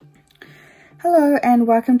Hello and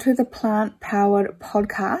welcome to the Plant Powered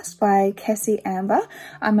Podcast by Cassie Amber.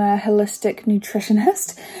 I'm a holistic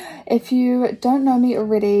nutritionist. If you don't know me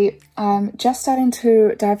already, I'm just starting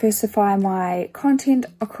to diversify my content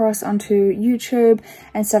across onto YouTube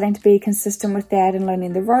and starting to be consistent with that and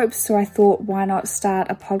learning the ropes. So I thought, why not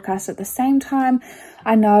start a podcast at the same time?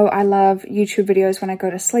 I know I love YouTube videos when I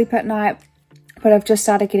go to sleep at night, but I've just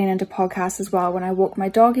started getting into podcasts as well when I walk my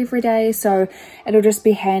dog every day. So it'll just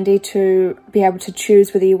be handy to be able to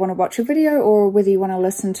choose whether you want to watch a video or whether you want to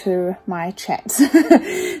listen to my chats.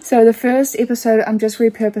 So the first episode, I'm just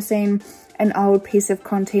repurposing an old piece of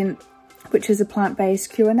content, which is a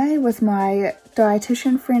plant-based Q&A with my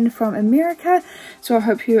dietitian friend from America. So I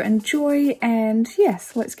hope you enjoy, and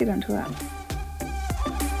yes, let's get into it.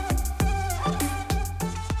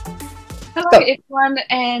 Hello everyone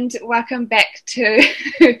and welcome back to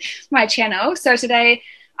my channel. So today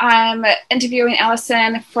I'm interviewing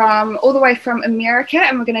Alison from all the way from America,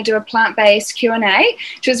 and we're going to do a plant-based Q&A,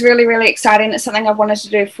 which is really exciting. It's something I've wanted to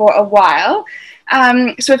do for a while.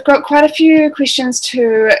 So we've got quite a few questions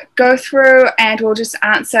to go through, and we'll just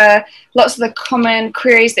answer lots of the common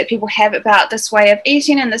queries that people have about this way of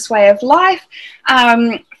eating and this way of life.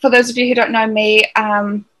 For those of you who don't know me,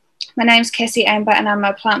 my name's Cassie Amber and I'm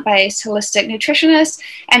a plant-based holistic nutritionist,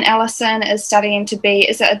 and Alison is studying to be,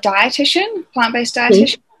 is it a dietitian, plant-based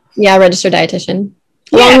dietitian? Yeah, registered dietitian.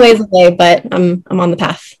 A long ways away, but I'm on the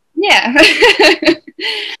path. Yeah.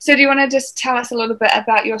 So do you want to just tell us a little bit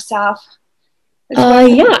about yourself?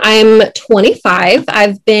 Yeah, I'm 25.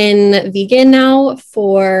 I've been vegan now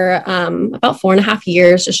for about 4.5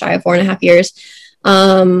 years, just shy of 4.5 years.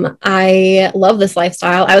 I love this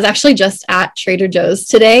lifestyle. I was actually just at Trader Joe's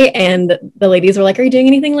today, and the ladies were like, "Are you doing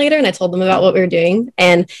anything later?" And I told them about what we were doing,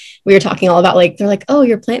 and we were talking all about, like, they're like, "Oh,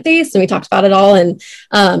 you're plant-based," and we talked about it all. And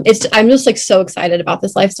I'm just like so excited about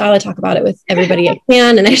this lifestyle. I talk about it with everybody I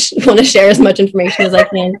can, and I want to share as much information as I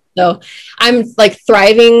can. So I'm like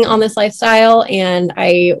thriving on this lifestyle, and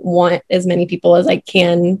I want as many people as I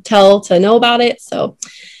can tell to know about it. So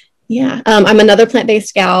yeah, I'm another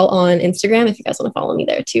plant-based gal on Instagram if you guys want to follow me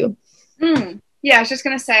there too. Yeah, I was just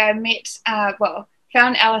going to say I met,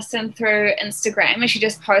 found Alison through Instagram, and she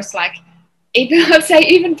just posts like, I'd say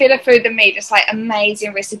even better food than me, just like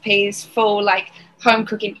amazing recipes, full like home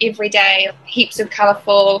cooking every day, heaps of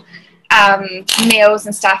colourful meals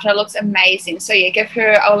and stuff, and it looks amazing. So yeah,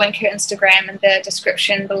 I'll link her Instagram in the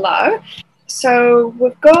description below. So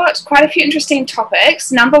we've got quite a few interesting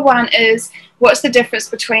topics. Number one is, what's the difference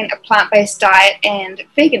between a plant-based diet and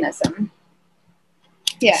veganism?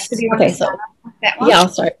 Yeah. So do you want to start with that one? Yeah, I'll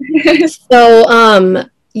start. So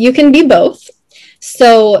you can be both.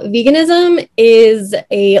 So veganism is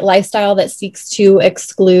a lifestyle that seeks to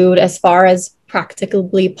exclude, as far as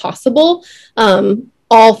practically possible,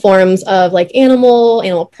 all forms of like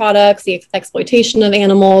animal products, the exploitation of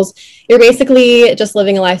animals. You're basically just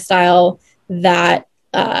living a lifestyle that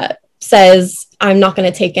says, I'm not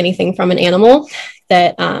going to take anything from an animal,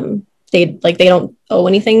 that they don't owe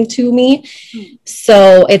anything to me.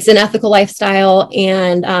 So it's an ethical lifestyle,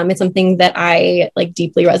 and it's something that I like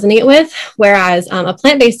deeply resonate with. Whereas a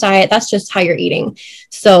plant-based diet, that's just how you're eating.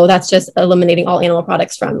 So that's just eliminating all animal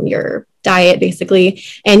products from your diet, basically.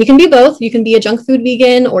 And you can be both. You can be a junk food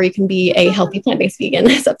vegan, or you can be a healthy plant-based vegan.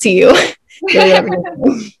 It's up to you.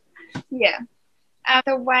 Yeah.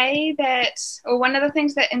 The way that, or one of the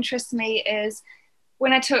things that interests me is,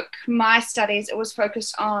 when I took my studies, it was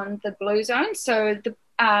focused on the blue zones. So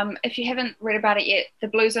if you haven't read about it yet, the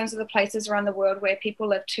blue zones are the places around the world where people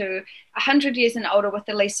live to 100 years and older with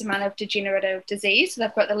the least amount of degenerative disease. So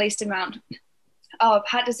they've got the least amount of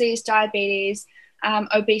heart disease, diabetes,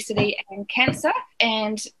 obesity and cancer,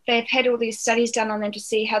 and they've had all these studies done on them to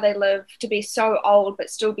see how they live to be so old but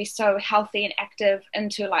still be so healthy and active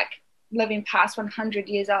into like living past 100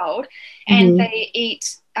 years old. And they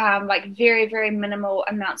eat like very minimal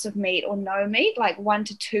amounts of meat or no meat, like 1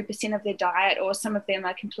 to 2% of their diet, or some of them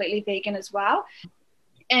are completely vegan as well.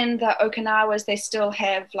 In the Okinawas, they still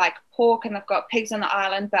have like pork, and they've got pigs on the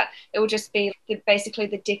island, but it will just be basically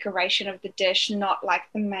the decoration of the dish, not like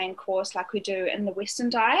the main course like we do in the Western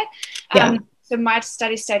diet. So my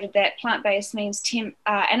study stated that plant-based means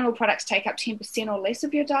animal products take up 10% or less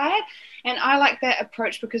of your diet. And I like that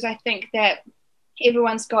approach because I think that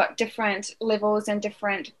everyone's got different levels and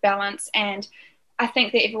different balance, and I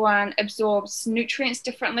think that everyone absorbs nutrients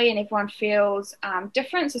differently and everyone feels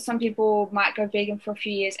different. So some people might go vegan for a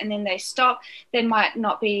few years and then they stop. They might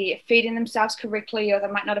not be feeding themselves correctly, or they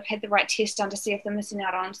might not have had the right test done to see if they're missing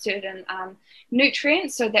out on certain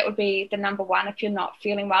nutrients. So that would be the number one. If you're not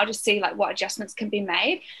feeling well, just see like what adjustments can be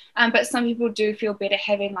made. But some people do feel better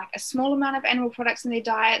having like a small amount of animal products in their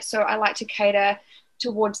diet. So I like to cater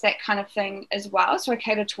towards that kind of thing as well. So I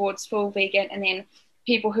cater towards full vegan, and then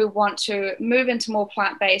people who want to move into more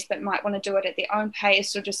plant-based but might want to do it at their own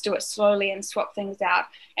pace, or just do it slowly and swap things out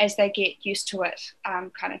as they get used to it,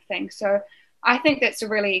 kind of thing. So I think that's a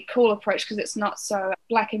really cool approach, because it's not so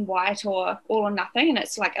black and white or all or nothing, and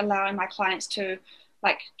it's like allowing my clients to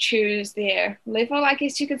like choose their level, I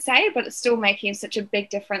guess you could say, but it's still making such a big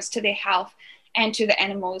difference to their health and to the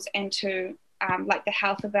animals and to like the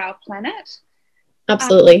health of our planet.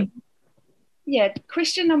 Absolutely. Yeah.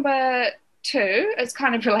 Question number 2 is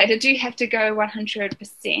kind of related. Do you have to go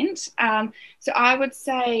 100%? So I would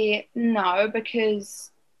say no,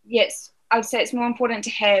 because yes, I'd say it's more important to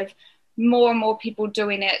have more and more people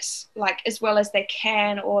doing it like as well as they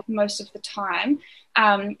can, or most of the time,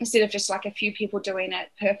 instead of just like a few people doing it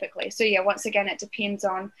perfectly. So yeah, once again, it depends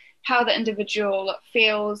on how the individual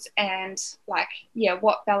feels and like, yeah,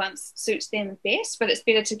 what balance suits them best. But it's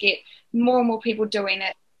better to get more and more people doing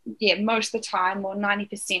it, yeah, most of the time, or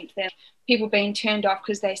 90%, than people being turned off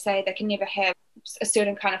because they say they can never have a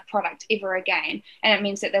certain kind of product ever again, and it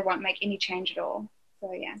means that they won't make any change at all.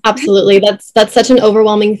 So yeah. Absolutely. That's such an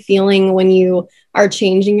overwhelming feeling when you are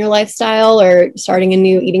changing your lifestyle or starting a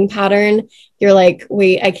new eating pattern. You're like,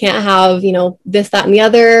 wait, I can't have, this, that, and the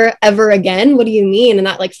other ever again. What do you mean? And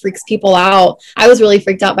that like freaks people out. I was really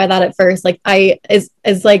freaked out by that at first. Like as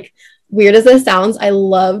like weird as this sounds, I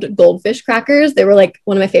loved goldfish crackers. They were like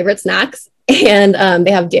one of my favorite snacks, and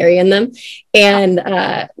they have dairy in them. And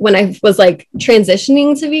when I was like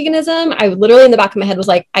transitioning to veganism, I literally in the back of my head was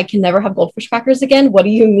like, I can never have goldfish crackers again. What do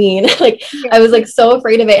you mean? Like, I was like so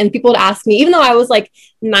afraid of it. And people would ask me, even though I was like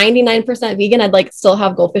 99% vegan, I'd like still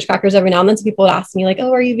have goldfish crackers every now and then. So people would ask me like,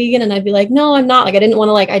 oh, are you vegan? And I'd be like, no, I'm not. Like, I didn't want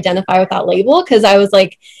to like identify with that label, because I was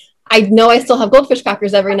like, I know I still have goldfish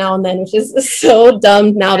crackers every now and then, which is so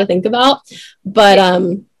dumb now to think about. But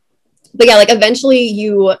yeah, like eventually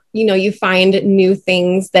you find new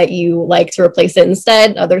things that you like to replace it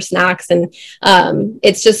instead, other snacks. And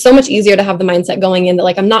it's just so much easier to have the mindset going in that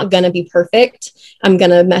like, I'm not going to be perfect. I'm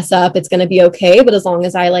going to mess up. It's going to be okay. But as long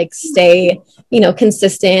as I like stay,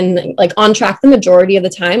 consistent, like on track the majority of the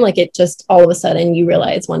time, like it just all of a sudden you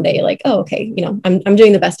realize one day like, oh, okay, I'm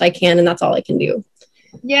doing the best I can, and that's all I can do.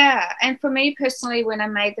 Yeah. And for me personally, when I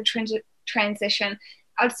made the transition,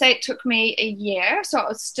 I'd say it took me a year. So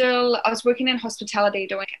I was working in hospitality,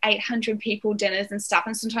 doing 800 people dinners and stuff.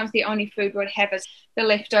 And sometimes the only food we'd have is the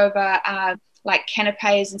leftover, like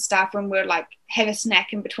canapes and stuff, when we'd like have a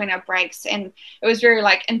snack in between our breaks. And it was very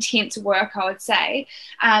like intense work, I would say.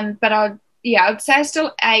 But I would say I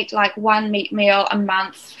still ate like one meat meal a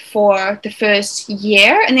month for the first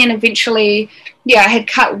year. And then eventually, I had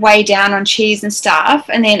cut way down on cheese and stuff.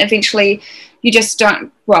 And then eventually I just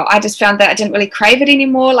found that I didn't really crave it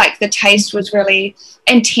anymore. Like the taste was really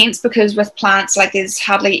intense, because with plants, like there's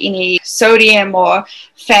hardly any sodium or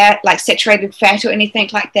fat, like saturated fat or anything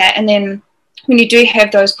like that. And then when you do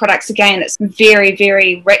have those products again, it's very,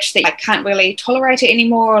 very rich that I can't really tolerate it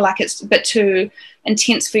anymore. Like it's a bit too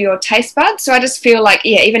intense for your taste buds. So I just feel like,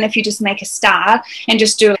 even if you just make a start and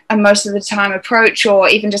just do a most of the time approach, or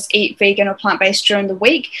even just eat vegan or plant-based during the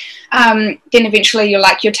week, then eventually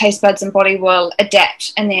your taste buds and body will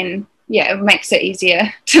adapt, and then it makes it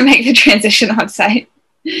easier to make the transition, I'd say.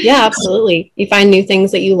 Yeah, absolutely. You find new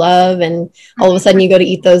things that you love, and all of a sudden you go to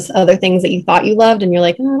eat those other things that you thought you loved, and you're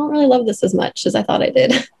like, oh, I don't really love this as much as I thought I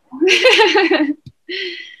did.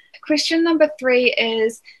 Question number 3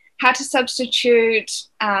 is how to substitute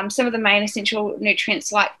some of the main essential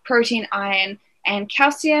nutrients like protein, iron, and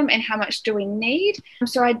calcium, and how much do we need.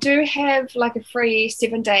 So I do have like a free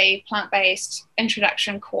 7-day plant-based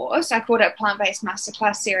introduction course. I called it Plant-Based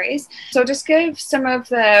Masterclass Series. So I'll just give some of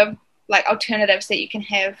the like alternatives that you can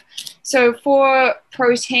have. So for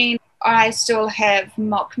protein, I still have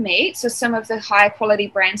mock meat. So some of the higher quality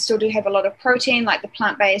brands still do have a lot of protein, like the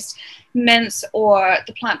plant-based mince or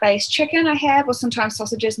the plant-based chicken I have, or sometimes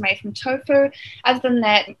sausages made from tofu. Other than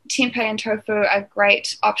that, tempeh and tofu are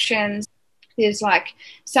great options. There's like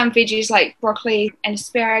some veggies like broccoli and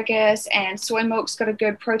asparagus, and soy milk's got a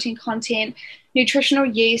good protein content. Nutritional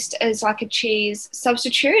yeast is like a cheese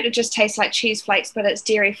substitute. It just tastes like cheese flakes, but it's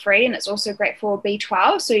dairy free, and it's also great for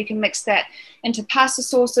B12. So you can mix that into pasta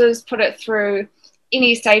sauces, put it through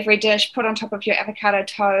any savory dish, put on top of your avocado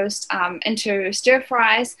toast, into stir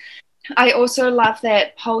fries. I also love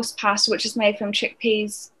that pulse pasta, which is made from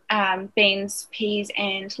chickpeas, beans, peas,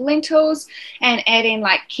 and lentils, and adding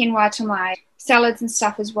like quinoa to my salads and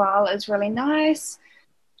stuff as well is really nice.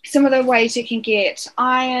 Some of the ways you can get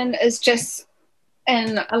iron is just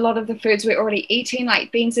in a lot of the foods we're already eating,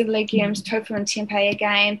 like beans and legumes, tofu and tempeh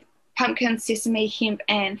again, pumpkin, sesame, hemp,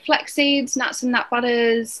 and flax seeds, nuts and nut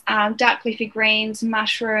butters, dark leafy greens,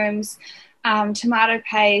 mushrooms, tomato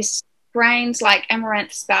paste, grains like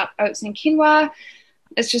amaranth, sprout, oats, and quinoa.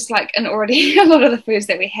 It's just like in already a lot of the foods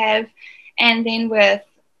that we have. And then with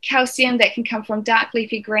calcium that can come from dark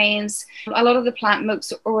leafy greens. A lot of the plant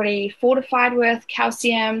milks are already fortified with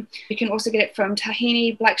calcium. You can also get it from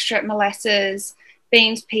tahini, blackstrap molasses,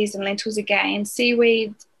 beans, peas, and lentils again,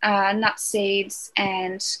 seaweed, nut seeds,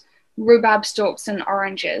 and rhubarb stalks and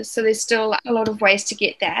oranges. So there's still a lot of ways to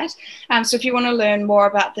get that. So if you want to learn more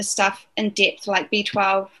about this stuff in depth, like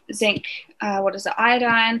B12, zinc,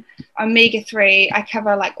 iodine, omega-3, I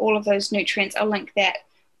cover like all of those nutrients. I'll link that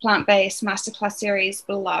plant-based masterclass series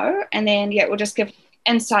below. And then, we'll just give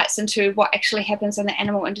insights into what actually happens in the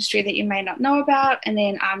animal industry that you may not know about. And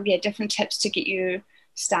then, different tips to get you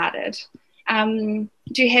started.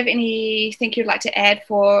 Do you have anything you'd like to add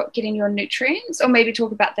for getting your nutrients, or maybe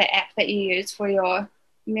talk about the app that you use for your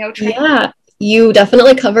meal training? Yeah, you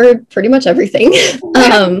definitely covered pretty much everything.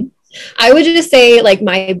 I would just say like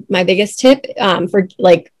my biggest tip for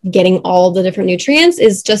like getting all the different nutrients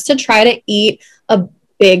is just to try to eat a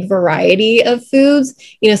big variety of foods.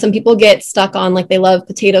 Some people get stuck on like they love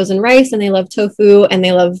potatoes and rice and they love tofu and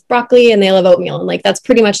they love broccoli and they love oatmeal, and like that's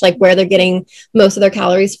pretty much like where they're getting most of their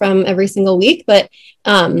calories from every single week. But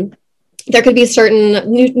there could be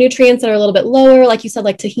certain nutrients that are a little bit lower. Like you said,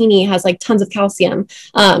 like tahini has like tons of calcium.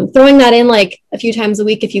 Throwing that in like a few times a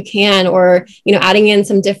week if you can, or, adding in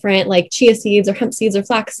some different like chia seeds or hemp seeds or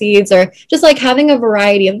flax seeds, or just like having a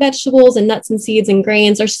variety of vegetables and nuts and seeds and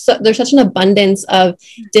grains. There's such an abundance of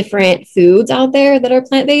different foods out there that are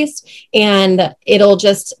plant-based, and it'll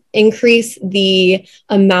just increase the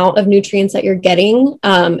amount of nutrients that you're getting,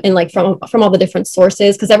 and like from all the different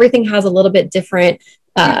sources, because everything has a little bit different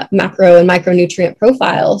macro and micronutrient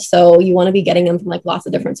profile. So you want to be getting them from like lots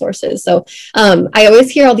of different sources. So I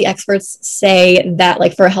always hear all the experts say that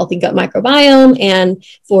like for a healthy gut microbiome and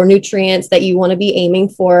for nutrients that you want to be aiming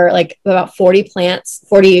for like about 40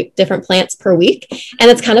 different plants per week.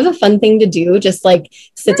 And it's kind of a fun thing to do. Just like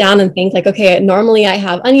sit down and think like, okay, normally I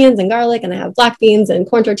have onions and garlic and I have black beans and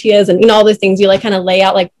corn tortillas and all those things. You like kind of lay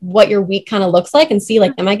out like what your week kind of looks like and see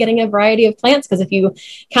like, am I getting a variety of plants? Because if you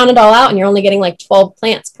count it all out and you're only getting like 12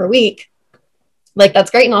 plants per week, like that's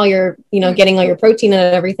great and all you're getting all your protein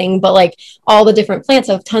and everything, but like all the different plants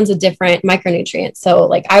have tons of different micronutrients. So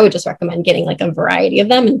like I would just recommend getting like a variety of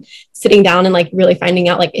them and sitting down and like really finding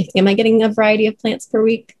out like, am I getting a variety of plants per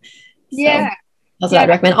week? Yeah. So that's what I'd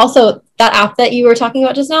recommend. Also, that app that you were talking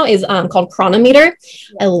about just now is called Cronometer.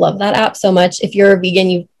 I love that app so much. If you're a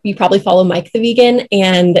vegan, you probably follow Mike the Vegan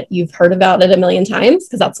and you've heard about it a million times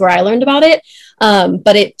because that's where I learned about it.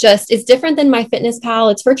 But it's different than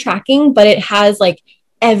MyFitnessPal. It's for tracking, but it has like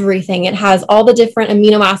everything. It has all the different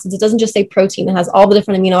amino acids. It doesn't just say protein. It has all the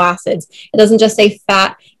different amino acids. It doesn't just say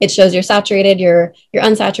fat. It shows your saturated, your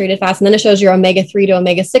unsaturated fats, and then it shows your omega-3 to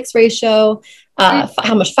omega-6 ratio,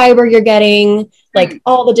 how much fiber you're getting, like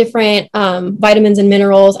all the different vitamins and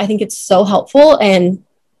minerals. I think it's so helpful. And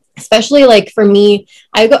especially like for me,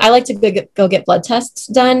 I like to go get blood tests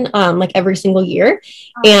done like every single year.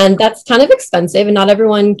 And that's kind of expensive and not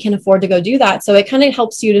everyone can afford to go do that. So it kind of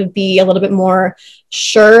helps you to be a little bit more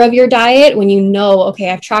sure of your diet when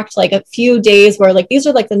okay, I've tracked like a few days where like these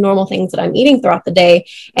are like the normal things that I'm eating throughout the day,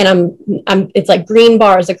 and it's like green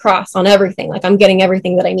bars across on everything. Like I'm getting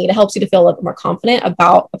everything that I need. It helps you to feel a little bit more confident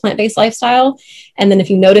about a plant-based lifestyle. And then if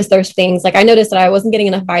you notice there's things like I noticed that I wasn't getting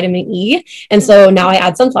enough vitamin E, and so now I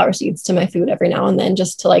add sunflower seeds to my food every now and then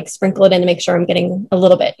just to like sprinkle it in to make sure I'm getting a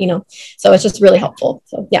little bit, so it's just really helpful.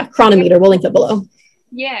 So yeah, Cronometer, we'll link it below.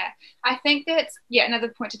 Yeah, I think that's another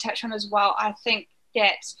point to touch on as well. I think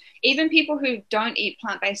that even people who don't eat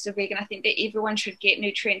plant-based or vegan, I think that everyone should get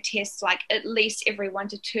nutrient tests like at least every 1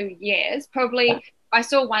 to 2 years. Probably, I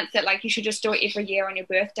saw once that like you should just do it every year on your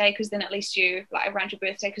birthday, because then at least you like around your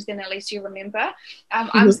birthday, because then at least you remember.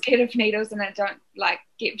 I'm scared of needles and I don't like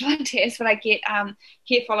get blood tests, but I get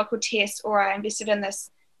hair follicle tests, or I invested in this.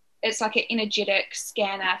 It's like an energetic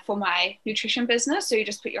scanner for my nutrition business. So you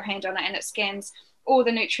just put your hand on it and it scans all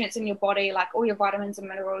the nutrients in your body, like all your vitamins and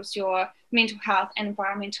minerals, your mental health and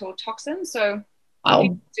environmental toxins. So if you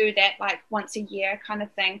Wow. do that like once a year kind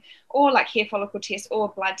of thing, or like hair follicle test or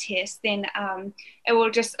blood test, then it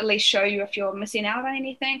will just at least show you if you're missing out on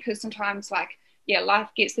anything, because sometimes like life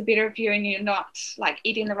gets the better of you and you're not like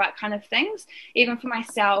eating the right kind of things. Even for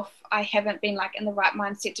myself, I haven't been like in the right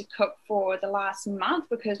mindset to cook for the last month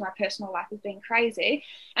because my personal life has been crazy,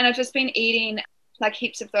 and I've just been eating like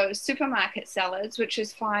heaps of those supermarket salads, which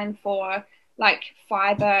is fine for like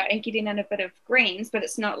fiber and getting in a bit of greens, but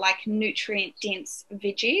it's not like nutrient dense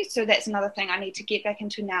veggies. So that's another thing I need to get back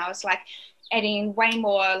into now, is like adding way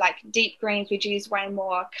more like deep green veggies, way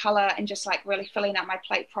more color, and just like really filling up my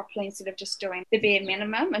plate properly instead of just doing the bare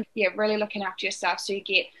minimum. And really looking after yourself so you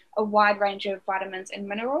get a wide range of vitamins and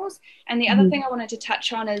minerals. And the other thing I wanted to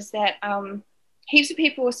touch on is that heaps of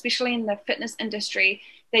people, especially in the fitness industry,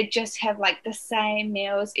 they just have like the same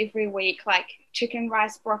meals every week, like chicken,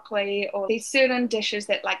 rice, broccoli, or these certain dishes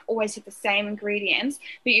that like always have the same ingredients.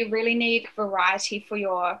 But you really need variety for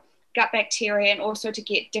your gut bacteria, and also to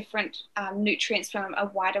get different nutrients from a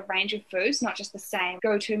wider range of foods, not just the same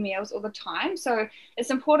go-to meals all the time. So it's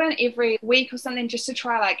important every week or something just to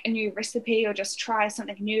try like a new recipe, or just try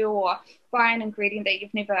something new, or buy an ingredient that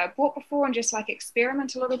you've never bought before and just like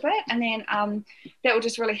experiment a little bit. And then that will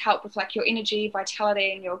just really help with like your energy,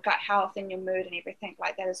 vitality, and your gut health and your mood and everything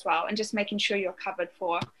like that as well. And just making sure you're covered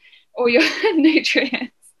for all your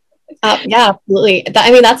nutrients. Yeah, absolutely.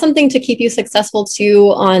 I mean, that's something to keep you successful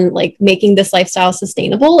too on like making this lifestyle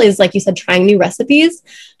sustainable, is like you said, trying new recipes.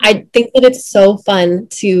 I think that it's so fun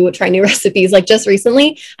to try new recipes. Like just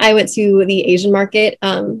recently, I went to the Asian market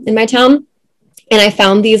in my town, and I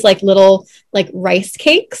found these like little like rice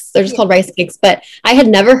cakes. They're just called rice cakes, but I had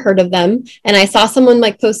never heard of them. And I saw someone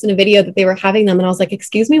like post in a video that they were having them, and I was like,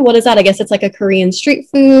 "Excuse me, what is that?" I guess it's like a Korean street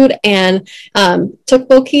food. And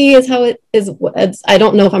tteokbokki is how it is. I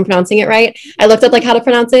don't know if I'm pronouncing it right. I looked up like how to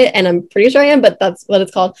pronounce it, and I'm pretty sure I am, but that's what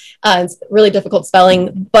it's called. It's really difficult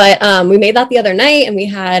spelling, but we made that the other night, and we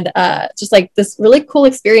had just like this really cool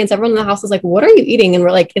experience. Everyone in the house was like, "What are you eating?" And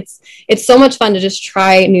we're like, "It's so much fun to just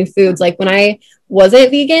try new foods." Like when I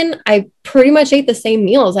wasn't vegan, I pretty much ate the same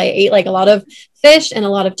meals. I ate like a lot of fish and a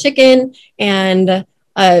lot of chicken, and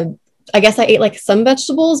I guess I ate like some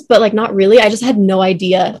vegetables, but like not really. I just had no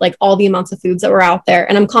idea like all the amounts of foods that were out there.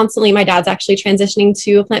 And my dad's actually transitioning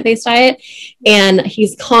to a plant-based diet, and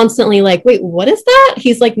he's constantly like, "Wait, what is that?"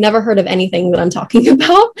 He's like never heard of anything that I'm talking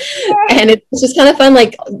about. And it's just kind of fun.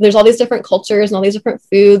 Like there's all these different cultures and all these different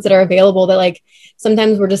foods that are available that like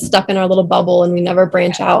sometimes we're just stuck in our little bubble and we never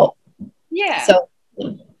branch out. Yeah. So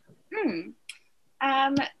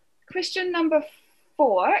Question number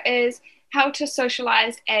 4 is how to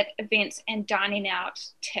socialize at events and dining out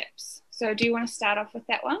tips. So do you want to start off with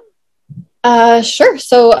that one? Sure.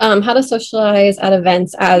 So, how to socialize at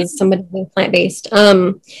events as somebody being plant-based.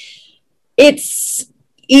 It's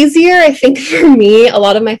easier, I think, for me. A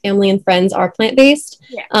lot of my family and friends are plant-based.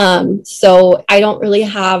 So I don't really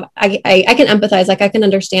have, I can empathize, like I can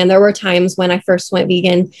understand. There were times when I first went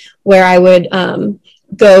vegan where I would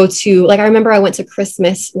go to, like, I remember I went to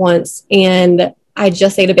Christmas once and I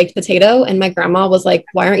just ate a baked potato, and my grandma was like,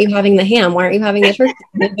 "Why aren't you having the ham? Why aren't you having the turkey,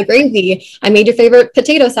 the gravy? I made your favorite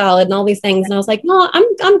potato salad and all these things." And I was like, "No,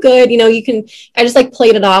 I'm good. You know, you can." I just like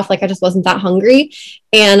played it off like I just wasn't that hungry,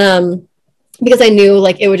 and because I knew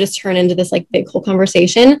like it would just turn into this like big whole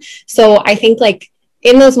conversation. So I think like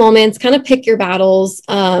in those moments, kind of pick your battles.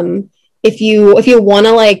 If you want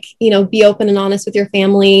to like, you know, be open and honest with your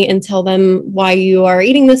family and tell them why you are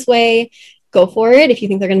eating this way, go for it if you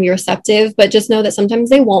think they're going to be receptive. But just know that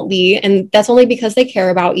sometimes they won't be, and that's only because they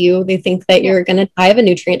care about you. They think that you're going to die of a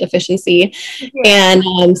nutrient deficiency.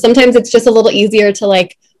 And sometimes it's just a little easier to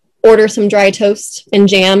like order some dry toast and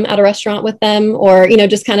jam at a restaurant with them, or, you know,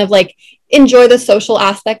 just kind of like enjoy the social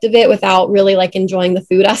aspect of it without really like enjoying the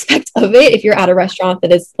food aspect of it if you're at a restaurant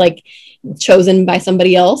that is like chosen by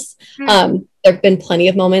somebody else. There have been plenty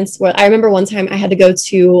of moments where I remember one time I had to go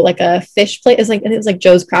to like a fish place. It was like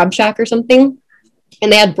Joe's Crab Shack or something.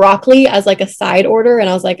 And they had broccoli as like a side order. And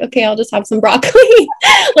I was like, okay, I'll just have some broccoli.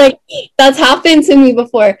 Like that's happened to me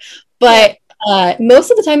before. But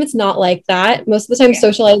most of the time it's not like that. Most of the time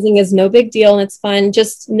socializing is no big deal and it's fun.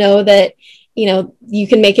 Just know that, you know, you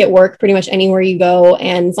can make it work pretty much anywhere you go.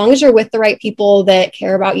 And as long as you're with the right people that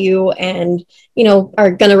care about you and, you know,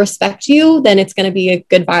 are going to respect you, then it's going to be a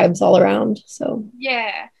good vibes all around. So,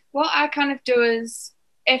 yeah. What I kind of do is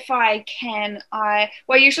if I can, I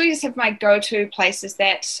usually just have my go-to places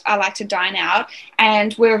that I like to dine out,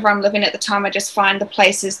 and wherever I'm living at the time, I just find the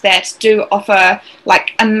places that do offer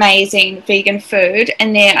like amazing vegan food,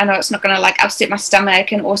 and then I know it's not going to like upset my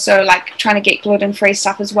stomach, and also like trying to get gluten-free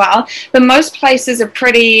stuff as well. But most places are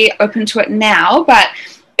pretty open to it now, but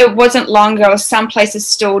it wasn't long ago. Some places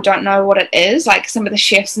still don't know what it is, like some of the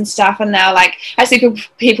chefs and stuff, and they're like, I see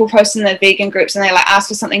people post in the vegan groups and they like ask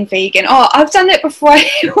for something vegan. Oh, I've done that before.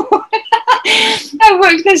 I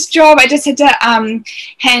worked this job. I just had to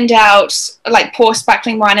hand out like pour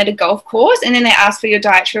sparkling wine at a golf course, and then they asked for your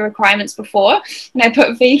dietary requirements before, and I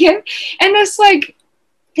put vegan, and it's like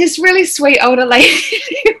this really sweet older lady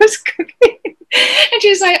who was cooking. And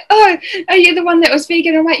she's like, oh, are you the one that was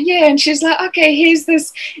vegan? I'm like, yeah. And she's like, okay, here's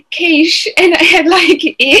this quiche. And it had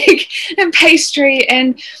like egg and pastry.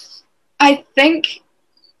 And I think,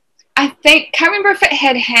 can't remember if it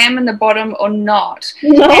had ham in the bottom or not.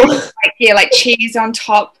 No. Like, yeah, like cheese on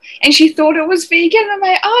top. And she thought it was vegan. I'm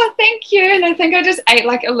like, oh, thank you. And I think I just ate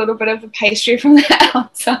like a little bit of the pastry from the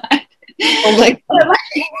outside. Oh my God.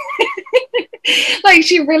 Like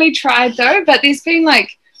she really tried though. But there's been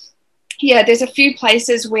like, yeah, there's a few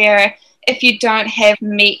places where if you don't have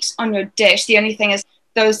meat on your dish, the only thing is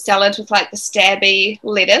those salads with like the stabby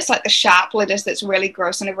lettuce, like the sharp lettuce that's really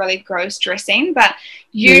gross and a really gross dressing. But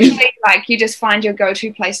usually like you just find your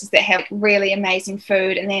go-to places that have really amazing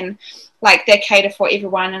food, and then like they cater for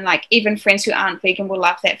everyone, and like even friends who aren't vegan will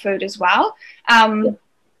love that food as well.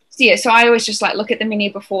 So I always just like look at the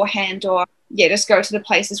menu beforehand, or just go to the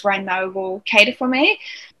places where I know will cater for me.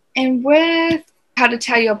 And with how to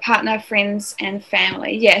tell your partner, friends, and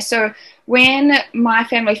family. Yeah, so when my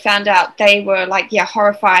family found out, they were like,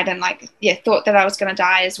 horrified and like, thought that I was going to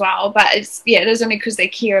die as well. But it is only because they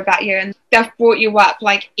care about you, and they've brought you up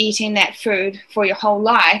like eating that food for your whole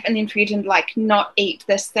life, and then for you to like not eat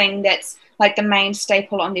this thing that's like the main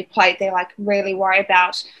staple on their plate, they like really worry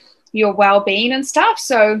about your well-being and stuff.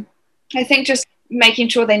 So I think just making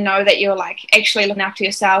sure they know that you're like actually looking after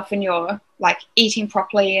yourself and you're like eating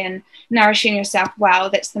properly and nourishing yourself well,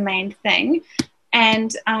 that's the main thing.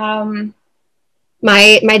 And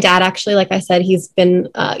my dad actually, like I said, he's been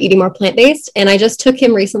eating more plant-based, and I just took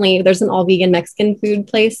him recently. There's an all-vegan Mexican food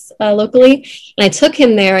place locally, and I took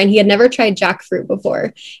him there, and he had never tried jackfruit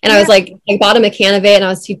before. And I was like, I bought him a can of it, and I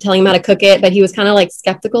was telling him how to cook it, but he was kind of like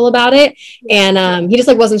skeptical about it, and he just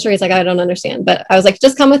like wasn't sure. He's like, I don't understand. But I was like,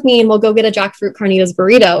 just come with me, and we'll go get a jackfruit carnitas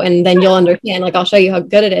burrito, and then you'll understand. Like, I'll show you how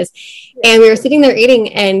good it is. And we were sitting there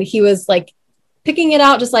eating, and he was like picking it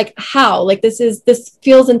out, just like, how, like, this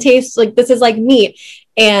feels and tastes like this is like meat.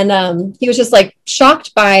 And he was just like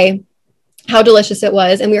shocked by how delicious it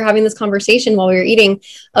was. And we were having this conversation while we were eating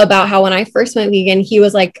about how when I first went vegan, he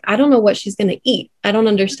was like, I don't know what she's going to eat. I don't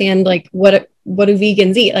understand like what do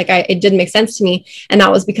vegans eat? Like it didn't make sense to me. And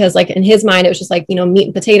that was because like in his mind, it was just like, meat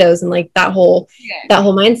and potatoes and like that whole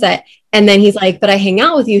mindset. And then he's like, but I hang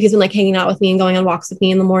out with you. He's been like hanging out with me and going on walks with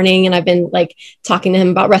me in the morning. And I've been like talking to him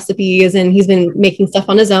about recipes, and he's been making stuff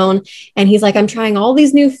on his own. And he's like, I'm trying all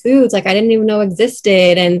these new foods like I didn't even know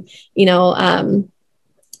existed. And,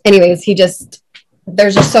 anyways,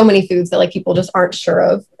 there's just so many foods that like people just aren't sure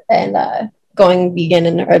of. And going vegan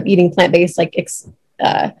and or eating plant-based, like,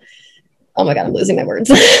 oh my God, I'm losing my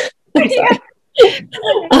words. I'm sorry.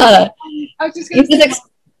 I was just going to say,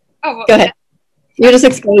 go ahead. You're just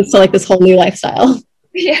exposed to like this whole new lifestyle.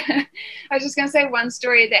 Yeah, I was just going to say one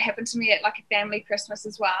story that happened to me at like a family Christmas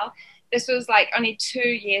as well. This was like only 2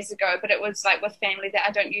 years ago, but it was like with family that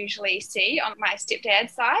I don't usually see on my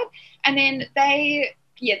stepdad's side. And then they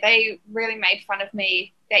really made fun of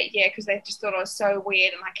me that year because they just thought I was so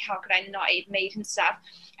weird and like, how could I not eat meat and stuff.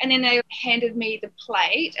 And then they handed me the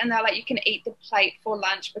plate, and they're like, you can eat the plate for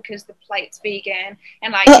lunch because the plate's vegan,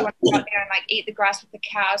 and like you want to go out there and like eat the grass with the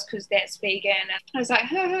cows because that's vegan. And I was like,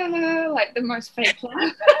 ha, ha, ha, like the most fake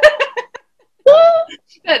laugh.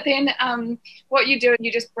 But then what you do,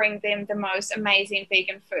 you just bring them the most amazing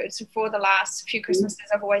vegan food. So for the last few Christmases,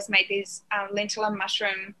 I've always made these lentil and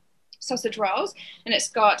mushroom sausage rolls, and it's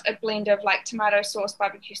got a blend of like tomato sauce,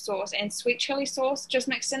 barbecue sauce, and sweet chili sauce just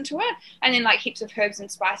mixed into it, and then like heaps of herbs and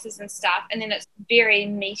spices and stuff. And then it's very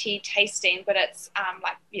meaty tasting, but it's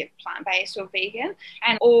plant-based or vegan.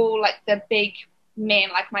 And all like the big men,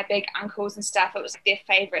 like my big uncles and stuff, it was like their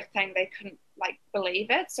favorite thing. They couldn't like believe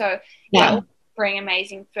it. So bring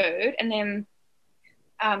amazing food. And then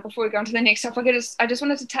before we go on to the next topic, I just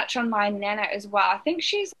wanted to touch on my nana as well. I think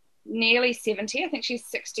she's nearly 70. I think she's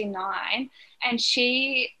 69, and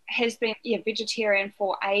she has been vegetarian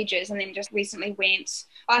for ages, and then just recently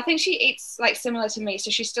I think she eats like similar to me,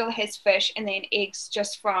 so she still has fish and then eggs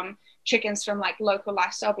just from chickens from like local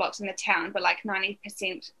lifestyle blocks in the town, but like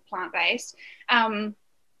 90% plant-based.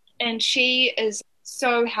 And she is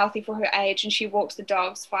so healthy for her age, and she walks the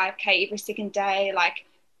dogs 5K every second day, like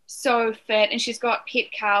so fit. And she's got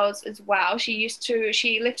pet cows as well. She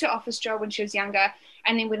left her office job when she was younger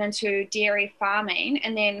and then went into dairy farming.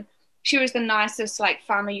 And then she was the nicest like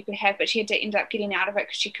farmer you could have, but she had to end up getting out of it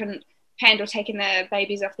because she couldn't handle taking the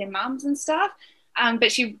babies off their mums and stuff.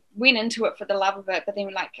 But she went into it for the love of it, but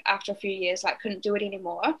then like after a few years like couldn't do it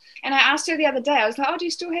anymore. And I asked her the other day, I was like, oh, do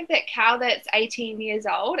you still have that cow that's 18 years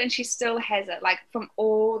old? And she still has it, like from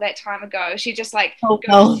all that time ago. She just like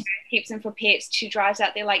keeps them for pets. She drives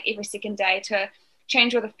out there like every second day to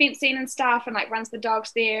change all the fencing and stuff, and like runs the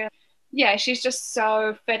dogs there. Yeah, she's just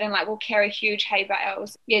so fit, and like will carry huge hay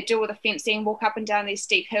bales, do all the fencing, walk up and down these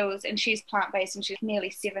steep hills. And she's plant-based, and she's nearly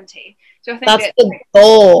 70. So I think that's the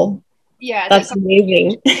goal. Yeah, that's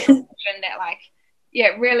amazing. That like,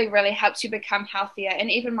 it really, really helps you become healthier.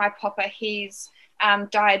 And even my papa, he's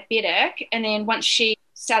diabetic, and then once she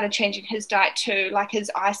started changing his diet too, like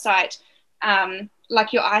his eyesight,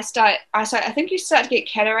 like your eyesight, I think you start to get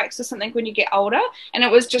cataracts or something when you get older, and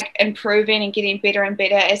it was just improving and getting better and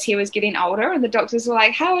better as he was getting older. And the doctors were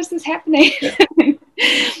like, how is this happening?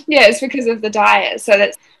 Yeah, it's because of the diet. So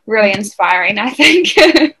that's really inspiring, I think.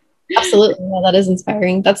 Absolutely. Yeah, that is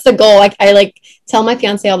inspiring. That's the goal. Like I like tell my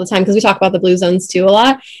fiance all the time, because we talk about the blue zones too a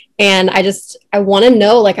lot. And I want to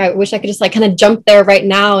know, like, I wish I could just like kind of jump there right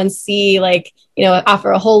now and see, like,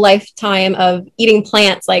 after a whole lifetime of eating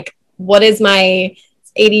plants, like what is my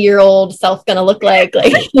 80-year-old self going to look like?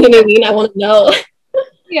 Like, you know what I mean? I want to know.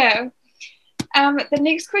 Yeah. The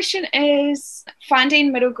next question is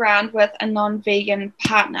finding middle ground with a non-vegan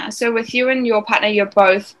partner. So with you and your partner, you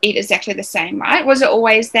both eat exactly the same, right? Was it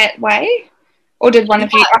always that way? Or did one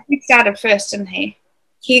of you, he started first, didn't he?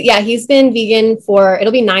 He's been vegan for,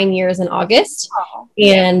 it'll be 9 years in August. Oh,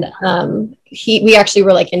 and we actually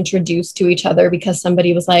were like introduced to each other because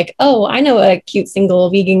somebody was like, oh, I know a cute single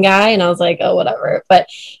vegan guy. And I was like, oh, whatever. But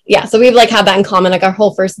yeah, so we've like had that in common. Like our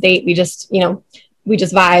whole first date, we just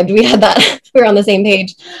vibed. We had that, we were on the same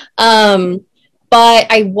page. But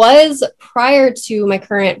I was, prior to my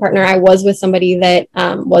current partner, I was with somebody that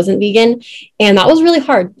wasn't vegan. And that was really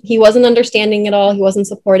hard. He wasn't understanding at all. He wasn't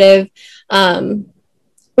supportive.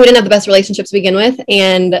 We didn't have the best relationship to begin with.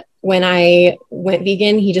 And when I went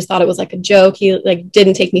vegan, he just thought it was like a joke. He like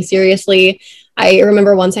didn't take me seriously. I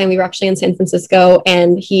remember one time we were actually in San Francisco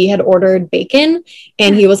and he had ordered bacon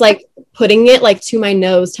and he was like putting it like to my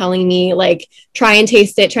nose, telling me like, try and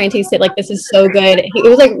taste it. Like, this is so good. It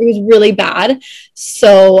was really bad.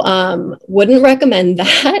 So, wouldn't recommend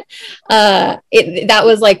that. That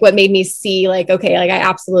was like what made me see like, okay, like I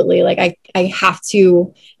absolutely, like I have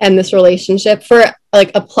to end this relationship for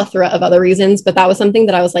like a plethora of other reasons. But that was something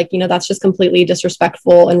that I was like, that's just completely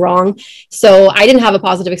disrespectful and wrong. So I didn't have a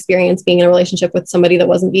positive experience being in a relationship with somebody that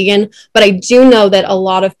wasn't vegan, but I do know that a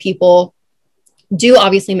lot of people do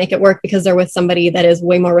obviously make it work because they're with somebody that is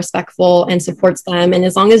way more respectful and supports them. And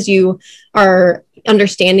as long as you are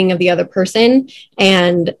understanding of the other person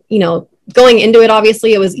and, going into it,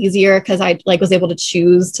 obviously it was easier because I like was able to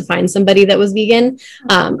choose to find somebody that was vegan.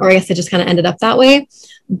 Or I guess it just kind of ended up that way.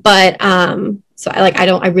 But, so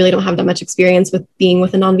I really don't have that much experience with being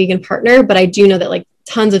with a non-vegan partner, but I do know that like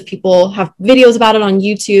tons of people have videos about it on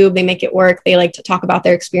YouTube. They make it work. They like to talk about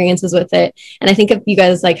their experiences with it. And I think if you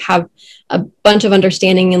guys like have a bunch of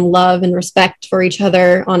understanding and love and respect for each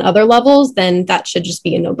other on other levels, then that should just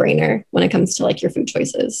be a no-brainer when it comes to like your food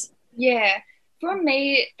choices. Yeah. For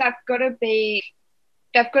me, they've got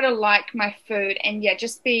to like my food and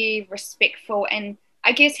just be respectful and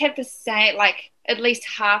I guess have the same, like at least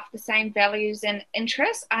half the same values and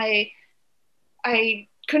interests. I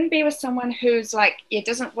couldn't be with someone who's like,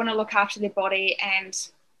 doesn't want to look after their body and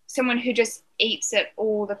someone who just eats it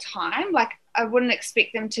all the time. Like I wouldn't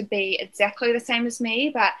expect them to be exactly the same as me,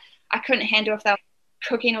 but I couldn't handle if they're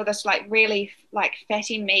cooking all this like really like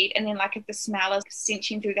fatty meat and then like if the smell is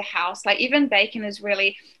stenching through the house. Like even bacon is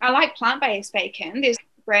really, I like plant-based bacon. There's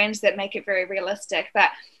brands that make it very realistic, but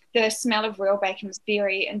the smell of real bacon is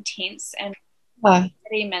very intense and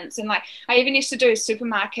mints. And like I even used to do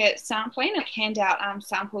supermarket sampling and hand out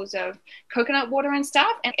samples of coconut water and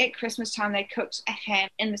stuff, and at Christmas time they cooked a ham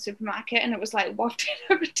in the supermarket and it was like wafted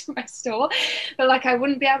over to my store. But like I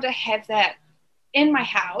wouldn't be able to have that in my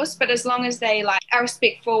house, but as long as they like are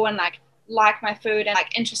respectful and like my food and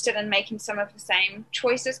like interested in making some of the same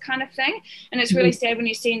choices kind of thing. And it's really sad when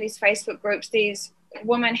you see in these Facebook groups these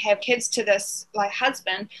women have kids to this like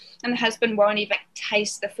husband and the husband won't even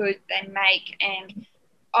taste the food they make and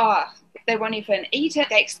they won't even eat it.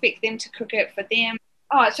 They expect them to cook it for them.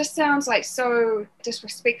 oh, it just sounds like so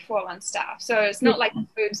disrespectful and stuff. So it's not like the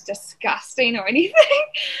food's disgusting or anything.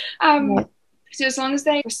 Yeah. So as long as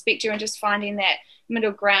they respect you and just finding that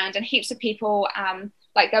middle ground, and heaps of people,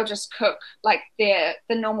 like they'll just cook like the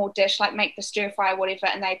normal dish, like make the stir fry or whatever,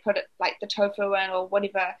 and they put it like the tofu in or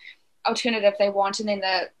whatever alternative they want, and then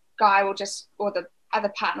the guy will just, or the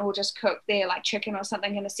other partner will just cook their like chicken or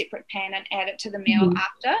something in a separate pan and add it to the meal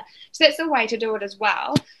after. So that's a way to do it as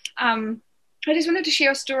well. I just wanted to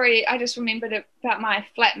share a story. I just remembered about my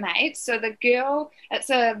flatmate. So the girl,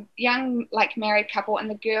 it's a young like married couple, and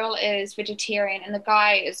the girl is vegetarian and the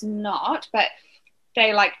guy is not, but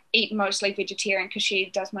they like eat mostly vegetarian because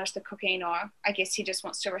she does most of the cooking, or I guess he just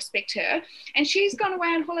wants to respect her. And she's gone away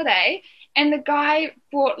on holiday, and the guy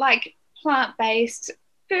bought like plant-based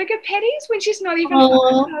burger patties when she's not even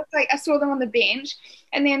home. I saw them on the bench,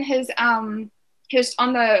 and then he was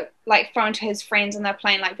on the like phone to his friends and they're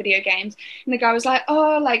playing like video games, and the guy was like,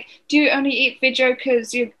 oh, like, do you only eat veggie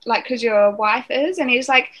because your wife is? And he's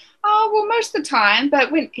like, oh, well, most of the time,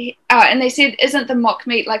 but when and they said, isn't the mock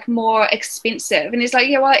meat like more expensive? And he's like,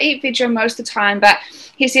 yeah, well, I eat veggie most of the time, but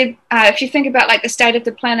he said, if you think about like the state of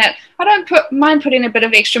the planet, I don't mind putting a bit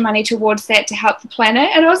of extra money towards that to help the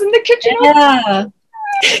planet. And I was in the kitchen. Yeah.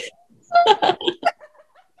 I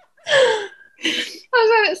was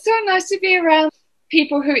like, it's so nice to be around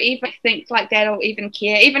people who even think like that or even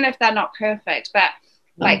care, even if they're not perfect, but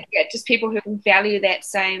like, yeah, just people who value that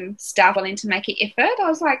same stuff, willing to make an effort. I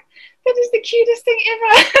was like, that is the cutest thing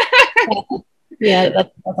ever. Yeah,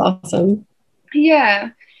 that's awesome.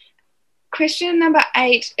 Yeah. Question number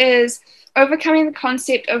 8 is overcoming the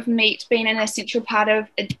concept of meat being an essential part of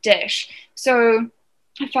a dish. So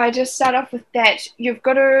if I just start off with that, you've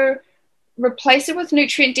got to replace it with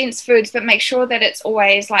nutrient dense foods, but make sure that it's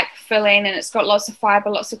always like filling and it's got lots of fiber,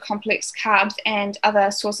 lots of complex carbs and other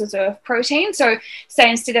sources of protein. So say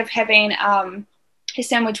instead of having a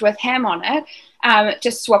sandwich with ham on it,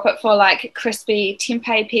 just swap it for like crispy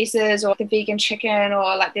tempeh pieces or the vegan chicken,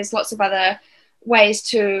 or like there's lots of other ways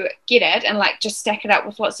to get it, and like just stack it up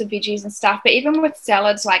with lots of veggies and stuff. But even with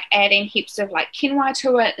salads, like adding heaps of like quinoa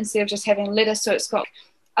to it instead of just having lettuce, so it's got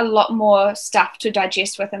a lot more stuff to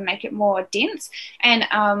digest with and make it more dense.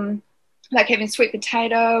 And like having sweet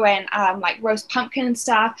potato and like roast pumpkin and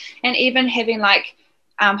stuff, and even having like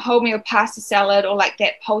wholemeal pasta salad or like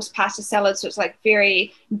that pulse pasta salad, so it's like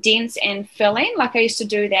very dense and filling. Like I used to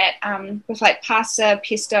do that with like pasta,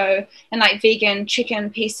 pesto, and like vegan chicken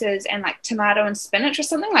pieces and like tomato and spinach or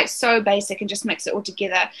something, like so basic, and just mix it all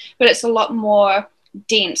together. But it's a lot more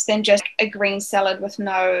dense than just a green salad with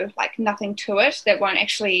no, like nothing to it that won't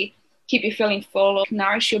actually keep you feeling full or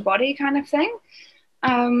nourish your body kind of thing.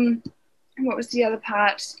 What was the other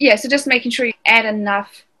part? Yeah, so just making sure you add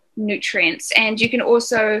enough nutrients, and you can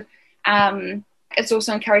also it's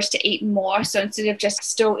also encouraged to eat more, so instead of just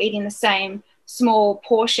still eating the same small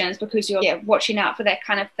portions, because you're watching out for that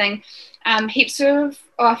kind of thing. A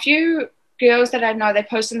few girls that I know, they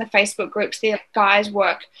post in the Facebook groups, their guys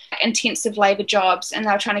work intensive labor jobs and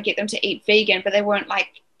they're trying to get them to eat vegan, but they weren't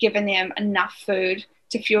like giving them enough food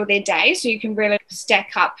to fuel their day. So you can really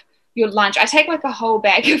stack up your lunch. I take like a whole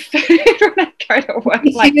bag of food when I go to work.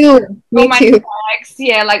 Me like too. all my bags,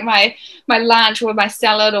 yeah, like my lunch or my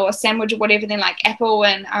salad or sandwich or whatever, then like apple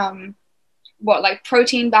and like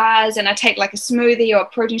protein bars, and I take like a smoothie or a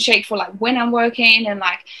protein shake for like when I'm working, and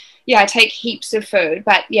like I take heaps of food.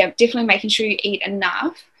 But yeah, definitely making sure you eat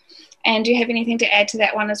enough. And do you have anything to add to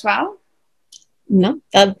that one as well? No,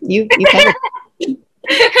 you covered.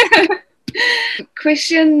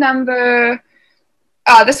 Question number,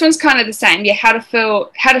 this one's kind of the same. Yeah, how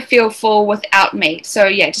to feel full without meat. So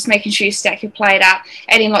yeah, just making sure you stack your plate up,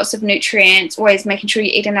 adding lots of nutrients, always making sure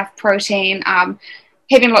you eat enough protein,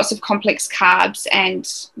 having lots of complex carbs, and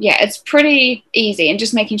yeah, it's pretty easy, and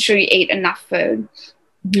just making sure you eat enough food.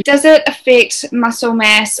 Does it affect muscle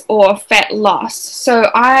mass or fat loss?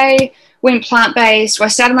 So I went plant-based, I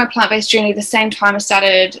started my plant-based journey the same time I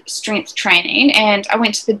started strength training, and I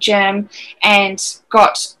went to the gym and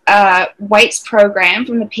got a weights program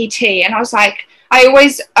from the PT, and I was like, I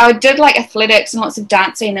did like athletics and lots of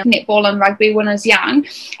dancing and netball and rugby when I was young,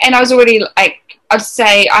 and I was already like, I'd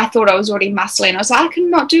say I thought I was already muscling. I was like, I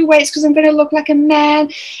cannot do weights because I'm going to look like a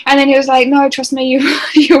man. And then he was like, no, trust me,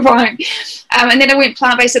 you won't. And then I went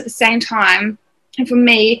plant-based at the same time. And for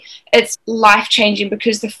me, it's life-changing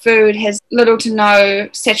because the food has little to no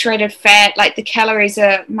saturated fat. Like the calories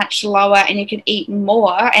are much lower and you can eat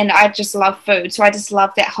more. And I just love food. So I just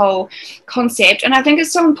love that whole concept. And I think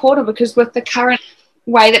it's so important because with the current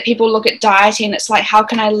way that people look at dieting, it's like, how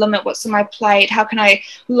can I limit what's on my plate? How can I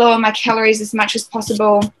lower my calories as much as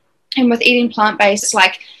possible? And with eating plant-based, it's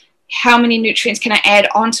like, how many nutrients can I add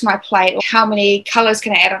onto my plate, or how many colors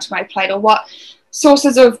can I add onto my plate, or what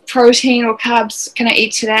sources of protein or carbs can I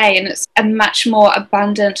eat today? And it's a much more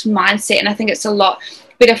abundant mindset, and I think it's a lot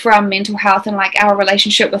better for our mental health and like our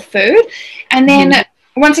relationship with food. And then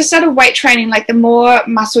once I started weight training, like the more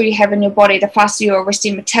muscle you have in your body, the faster you're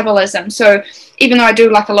arresting metabolism. So even though I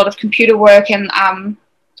do like a lot of computer work and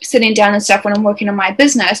sitting down and stuff when I'm working on my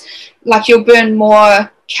business, like you'll burn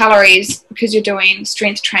more calories because you're doing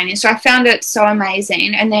strength training. So I found it so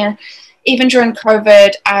amazing. And then even during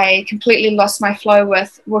COVID, I completely lost my flow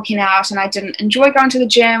with working out, and I didn't enjoy going to the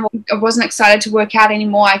gym. I wasn't excited to work out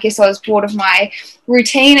anymore. I guess I was bored of my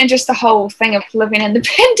routine, and just the whole thing of living in the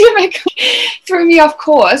pandemic threw me off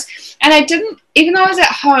course. And I didn't, even though I was at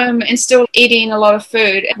home and still eating a lot of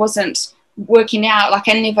food, it wasn't working out. Like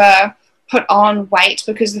I never put on weight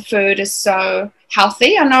because the food is so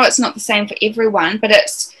healthy. I know it's not the same for everyone, but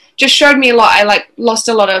it's just showed me a lot. I like lost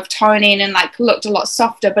a lot of toning and like looked a lot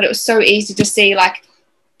softer, but it was so easy to see like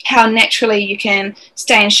how naturally you can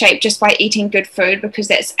stay in shape just by eating good food, because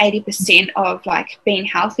that's 80% of like being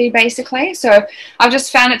healthy basically. So I've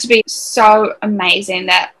just found it to be so amazing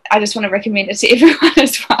that I just want to recommend it to everyone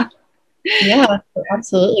as well. Yeah,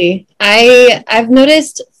 absolutely. I've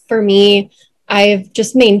noticed for me, I've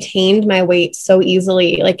just maintained my weight so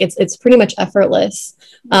easily. Like it's pretty much effortless.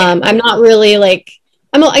 I'm not really like,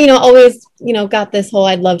 I'm, always, got this whole,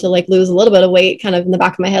 I'd love to like lose a little bit of weight kind of in the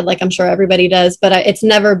back of my head. Like I'm sure everybody does, but it's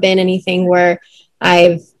never been anything where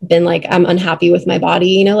I've been like, I'm unhappy with my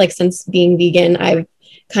body, like since being vegan, I've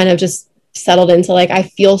kind of just settled into like, I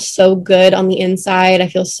feel so good on the inside. I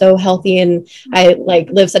feel so healthy, and I like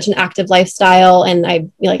live such an active lifestyle, and I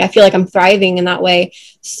feel like I'm thriving in that way.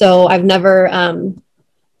 So I've never, I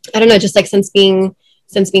don't know, just like since being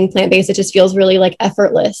plant-based, it just feels really like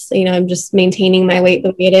effortless. I'm just maintaining my weight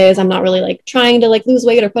the way it is. I'm not really like trying to like lose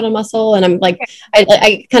weight or put on muscle. And I'm like,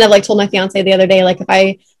 I kind of like told my fiance the other day, like if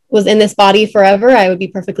I was in this body forever, I would be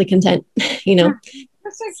perfectly content, That's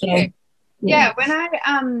so cute. Yeah, when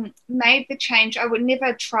I made the change, I would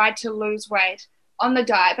never try to lose weight on the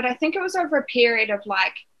diet, but I think it was over a period of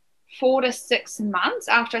like 4 to 6 months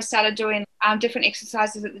after I started doing different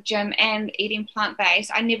exercises at the gym and eating plant-based.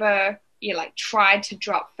 I never tried to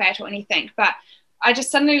drop fat or anything, but I just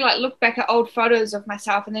suddenly like looked back at old photos of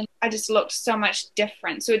myself, and then I just looked so much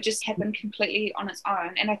different. So it just happened completely on its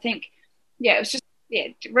own. And I think, it was just,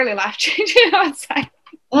 really life-changing, I would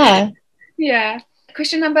say. Yeah.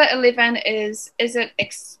 Question number 11 is it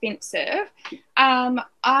expensive?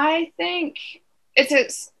 I think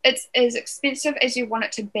it's as expensive as you want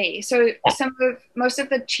it to be. So most of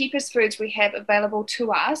the cheapest foods we have available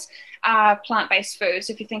to us are plant-based foods.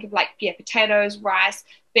 If you think of like potatoes, rice,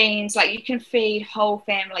 beans, like you can feed whole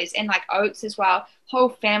families, and like oats as well, whole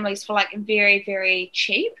families for like very, very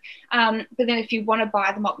cheap. But then if you want to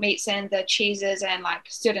buy the mock meats and the cheeses and like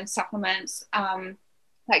certain supplements,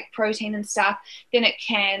 like protein and stuff, then it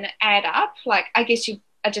can add up. Like I guess you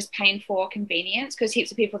are just paying for convenience, because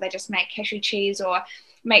heaps of people, they just make cashew cheese or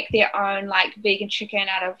make their own like vegan chicken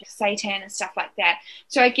out of seitan and stuff like that.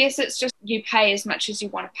 So I guess it's just you pay as much as you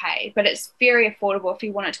want to pay, but it's very affordable if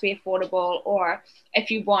you want it to be affordable, or if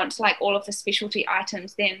you want like all of the specialty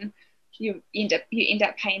items, then you end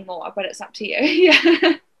up paying more, but it's up to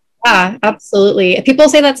you. Yeah, absolutely. People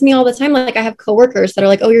say that to me all the time. Like I have coworkers that are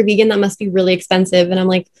like, "Oh, you're vegan. That must be really expensive." And I'm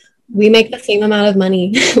like, we make the same amount of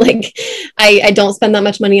money. Like I don't spend that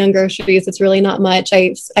much money on groceries. It's really not much.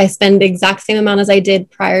 I spend the exact same amount as I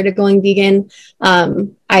did prior to going vegan.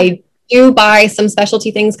 I do buy some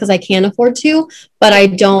specialty things because I can afford to, but I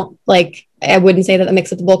don't like, I wouldn't say that that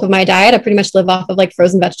makes up the bulk of my diet. I pretty much live off of like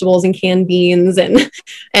frozen vegetables and canned beans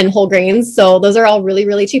and whole grains. So those are all really,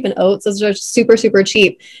 really cheap. And oats, those are super, super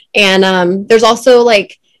cheap. And there's also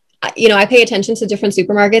like, I pay attention to different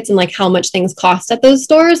supermarkets and like how much things cost at those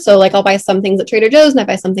stores. So like I'll buy some things at Trader Joe's, and I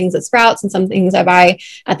buy some things at Sprouts, and some things I buy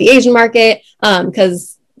at the Asian market.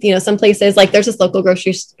 Because some places, like there's this local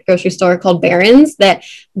grocery store called Barron's that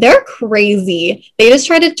they're crazy. They just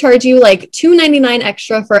try to charge you like $2.99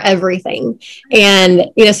 extra for everything.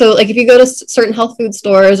 And, so like if you go to certain health food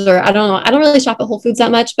stores, or I don't really shop at Whole Foods that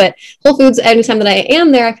much, but Whole Foods, anytime that I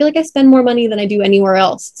am there, I feel like I spend more money than I do anywhere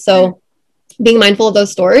else. So being mindful of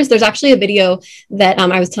those stores. There's actually a video that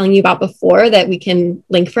I was telling you about before that we can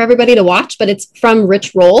link for everybody to watch, but it's from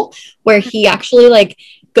Rich Roll, where he actually like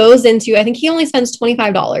goes into, I think he only spends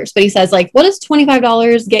 $25, but he says like, what does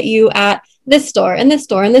 $25 get you at this store and this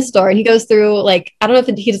store and this store? And he goes through like, I don't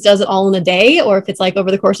know if he just does it all in a day or if it's like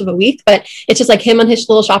over the course of a week, but it's just like him on his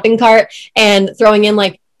little shopping cart and throwing in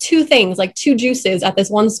like two things, like two juices at this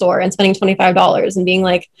one store and spending $25 and being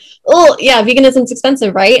like, oh yeah, veganism's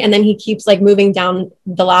expensive, right? And then he keeps like moving down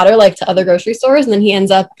the ladder, like to other grocery stores. And then he ends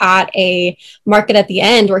up at a market at the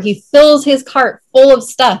end where he fills his cart full of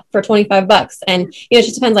stuff for $25. And, you know, it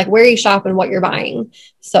just depends like where you shop and what you're buying.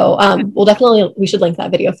 So we should link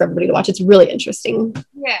that video for everybody to watch. It's really interesting.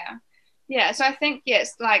 Yeah. Yeah. So I think,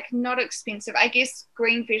 yes, like not expensive. I guess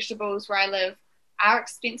green vegetables where I live are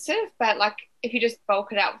expensive, but like if you just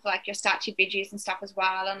bulk it out with like your starchy veggies and stuff as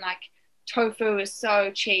well, and like tofu is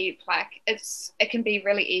so cheap, like it can be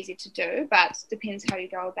really easy to do, but it depends how you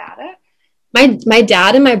go about it. My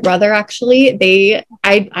dad and my brother actually,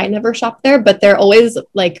 I never shop there, but they're always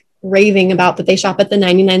like raving about that they shop at the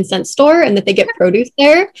 99-cent store and that they get produce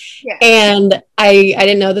there. Yeah. And I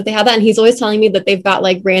didn't know that they had that. And he's always telling me that they've got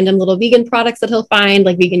like random little vegan products that he'll find,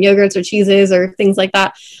 like vegan yogurts or cheeses or things like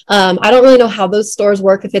that. I don't really know how those stores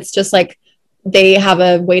work, if it's just like they have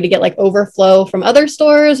a way to get like overflow from other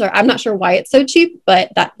stores, or I'm not sure why it's so cheap,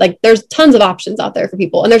 but that like there's tons of options out there for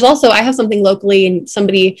people. And there's also, I have something locally and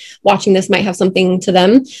somebody watching this might have something to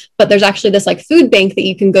them, but there's actually this like food bank that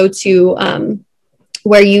you can go to,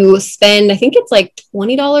 where you spend, I think it's like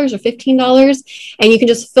 $20 or $15, and you can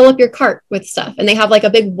just fill up your cart with stuff. And they have like a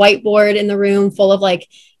big whiteboard in the room full of like,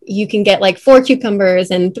 you can get like 4 cucumbers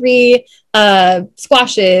and 3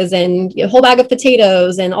 squashes and a whole bag of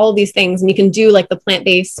potatoes and all of these things. And you can do like the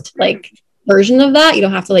plant-based like version of that. You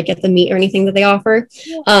don't have to like get the meat or anything that they offer.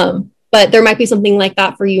 But there might be something like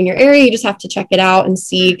that for you in your area. You just have to check it out and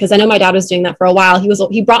see. Cause I know my dad was doing that for a while.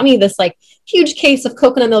 He brought me this like huge case of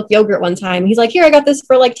coconut milk yogurt one time. He's like, here, I got this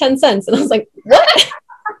for like 10 cents. And I was like, what?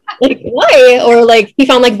 Like, why? Or like he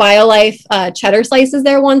found like BioLife cheddar slices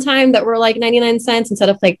there one time that were like 99 cents instead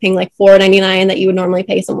of like paying like $4.99 that you would normally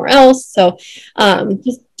pay somewhere else. So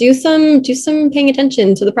just do some paying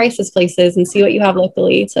attention to the prices places and see what you have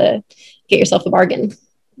locally to get yourself a bargain.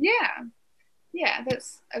 Yeah,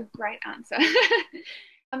 that's a great answer.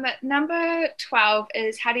 Number 12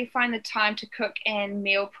 is, how do you find the time to cook and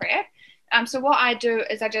meal prep? So what I do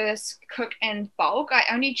is I just cook in bulk. I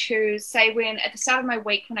only choose, say when at the start of my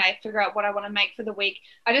week, when I figure out what I want to make for the week,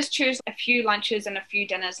 I just choose a few lunches and a few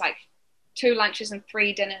dinners, like 2 lunches and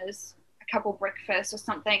 3 dinners, a couple breakfasts or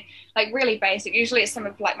something, like really basic. Usually it's some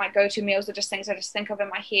of like my go-to meals or just things I just think of in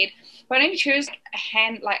my head. But I only choose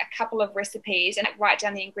a couple of recipes and write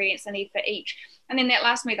down the ingredients I need for each. And then that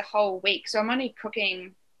lasts me the whole week. So I'm only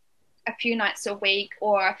cooking a few nights a week,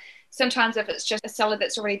 or sometimes if it's just a salad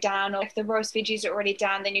that's already done, or if the roast veggies are already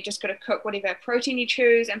done, then you just got to cook whatever protein you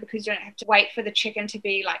choose. And because you don't have to wait for the chicken to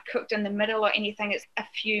be like cooked in the middle or anything, it's a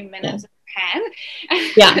few minutes in the pan.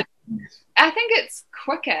 Yeah. I think it's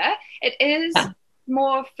quicker. It is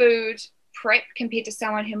more food prep compared to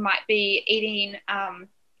someone who might be eating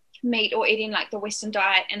meat or eating like the Western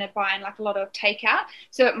diet and are buying like a lot of takeout.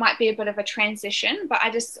 So it might be a bit of a transition, but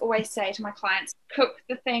I just always say to my clients, cook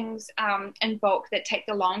the things in bulk that take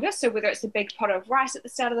the longest. So whether it's a big pot of rice at the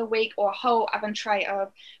start of the week, or a whole oven tray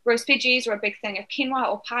of roast veggies, or a big thing of quinoa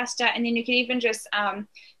or pasta, and then you can even just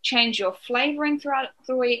change your flavoring throughout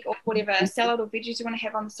the week, or whatever salad or veggies you want to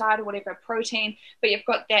have on the side, or whatever protein, but you've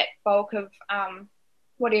got that bulk of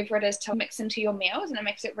whatever it is to mix into your meals, and it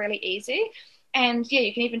makes it really easy. And yeah,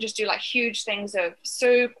 you can even just do like huge things of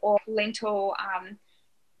soup or lentil,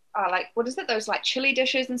 like what is it? Those like chili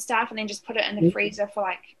dishes and stuff, and then just put it in the freezer for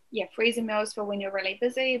like, freezer meals for when you're really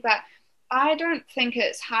busy. But I don't think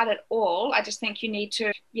it's hard at all. I just think you need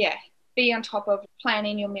to, be on top of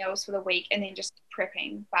planning your meals for the week and then just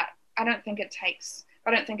prepping. But I don't think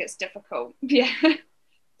it's difficult. Yeah.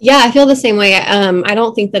 Yeah, I feel the same way. I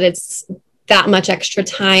don't think that it's that much extra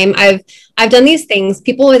time. I've done these things.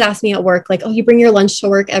 People always ask me at work, like, oh, you bring your lunch to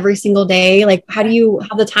work every single day. Like, how do you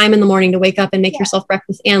have the time in the morning to wake up and make yourself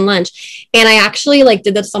breakfast and lunch? And I actually like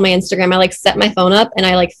did this on my Instagram. I like set my phone up and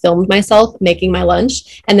I like filmed myself making my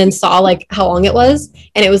lunch, and then saw like how long it was.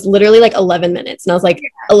 And it was literally like 11 minutes. And I was like,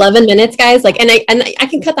 11 minutes, guys. Like, and I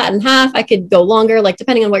can cut that in half. I could go longer, like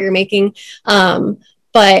depending on what you're making.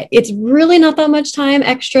 But it's really not that much time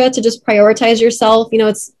extra to just prioritize yourself. You know,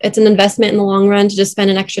 it's an investment in the long run to just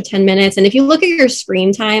spend an extra 10 minutes. And if you look at your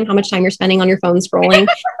screen time, how much time you're spending on your phone scrolling,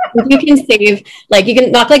 you can save, like you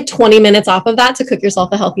can knock like 20 minutes off of that to cook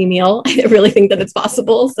yourself a healthy meal. I really think that it's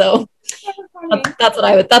possible. So that's what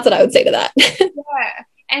I would say to that. Yeah.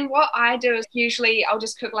 And what I do is usually I'll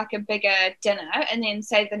just cook like a bigger dinner, and then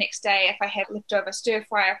say the next day if I have leftover stir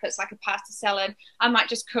fry, if it's like a pasta salad, I might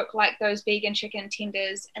just cook like those vegan chicken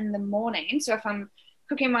tenders in the morning. So if I'm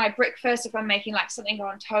cooking my breakfast, if I'm making like something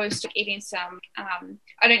on toast, or eating some,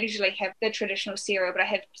 I don't usually have the traditional cereal, but I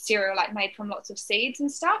have cereal like made from lots of seeds and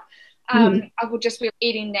stuff. I will just be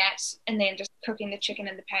eating that and then just cooking the chicken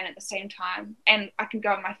in the pan at the same time, and I can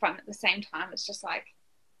go on my phone at the same time. It's just like,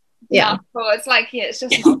 Yeah. well, it's like, yeah, it's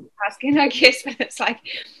just multitasking, I guess, but it's like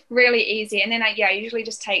really easy. And then I usually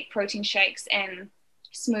just take protein shakes and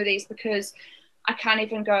smoothies because I can't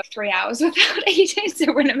even go 3 hours without eating.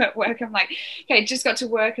 So when I'm at work, I'm like, okay, just got to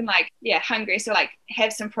work and like, hungry. So like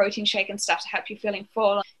have some protein shake and stuff to help you feeling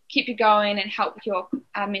full, keep you going and help with your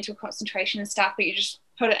mental concentration and stuff. But you just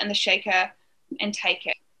put it in the shaker and take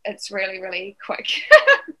it. It's really, really quick.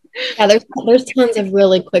 Yeah, there's tons of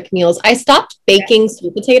really quick meals. I stopped baking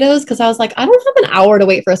sweet potatoes because I was like, I don't have an hour to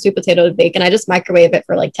wait for a sweet potato to bake, and I just microwave it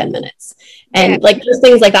for like 10 minutes. And like just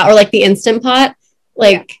things like that, or like the Instant Pot,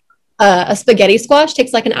 like a spaghetti squash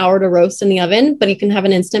takes like an hour to roast in the oven, but you can have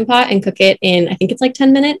an Instant Pot and cook it in, I think it's like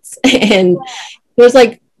 10 minutes. And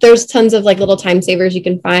there's tons of like little time savers you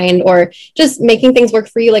can find, or just making things work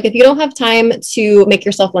for you. Like if you don't have time to make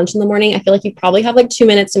yourself lunch in the morning, I feel like you probably have like 2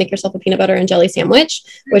 minutes to make yourself a peanut butter and jelly sandwich,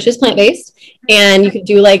 which is plant-based. And you could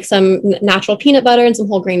do like some natural peanut butter and some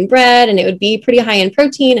whole grain bread, and it would be pretty high in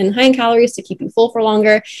protein and high in calories to keep you full for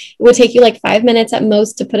longer. It would take you like 5 minutes at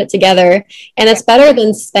most to put it together. And it's better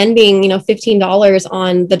than spending, $15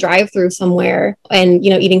 on the drive-through somewhere and,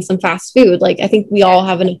 eating some fast food. Like I think we all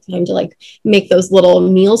have enough time to like make those little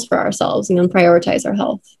meals for ourselves, and prioritize our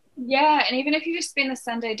health. Yeah, and even if you just spend the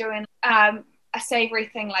Sunday doing a savory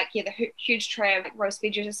thing, like the huge tray of roast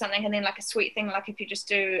veggies or something, and then like a sweet thing, like if you just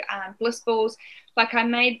do bliss balls. Like I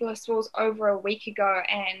made bliss balls over a week ago,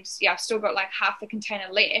 and I've still got like half the container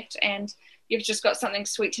left, and you've just got something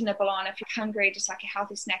sweet to nibble on if you're hungry, just like a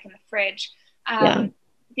healthy snack in the fridge.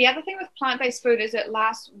 The other thing with plant-based food is it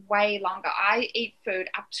lasts way longer. I eat food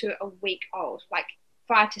up to a week old, like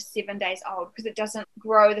 5 to 7 days old, because it doesn't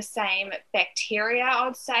grow the same bacteria, I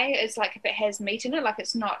would say, as like if it has meat in it. Like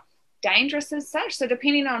it's not dangerous as such. So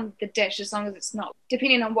depending on the dish, as long as it's not,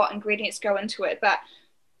 depending on what ingredients go into it. But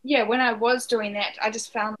when I was doing that, I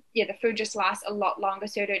just found the food just lasts a lot longer,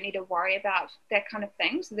 so you don't need to worry about that kind of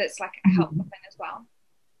thing. So that's like a helpful thing as well.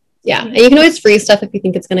 Yeah, and you can always freeze stuff if you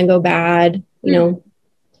think it's going to go bad,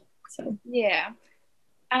 So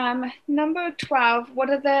number 12, what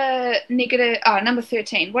are the number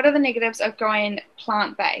 13, what are the negatives of going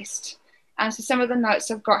plant-based? So some of the notes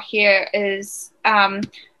I've got here is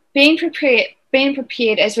being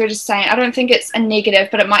prepared, as we we're just saying. I don't think it's a negative,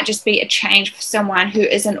 but it might just be a change for someone who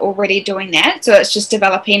isn't already doing that. So it's just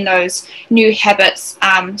developing those new habits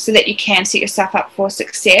so that you can set yourself up for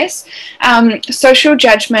success. Social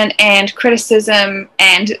judgment and criticism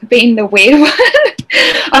and being the weird one.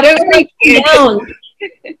 I don't really care.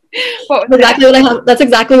 That's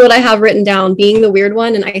exactly what I have written down: being the weird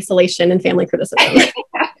one, and isolation and family criticism.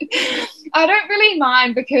 I don't really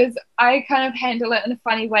mind because I kind of handle it in a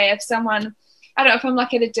funny way. If someone, I don't know, if I'm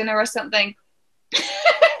like at a dinner or something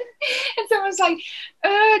and someone's like,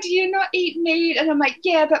 do you not eat meat? And I'm like,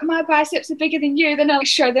 yeah, but my biceps are bigger than you. Then I'll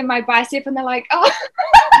show them my bicep and they're like, oh.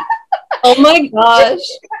 Oh my gosh.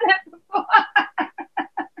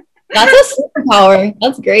 That's a superpower.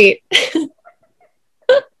 That's great.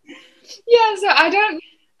 So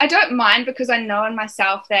I don't mind, because I know in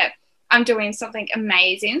myself that I'm doing something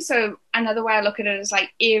amazing. So another way I look at it is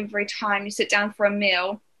like every time you sit down for a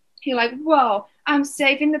meal, you're like, whoa, I'm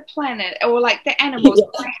saving the planet, or like the animals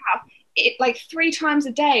I have it like 3 times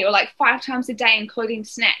a day, or like 5 times a day, including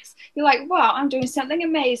snacks. You're like, wow, I'm doing something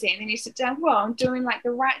amazing. And you sit down, well, I'm doing like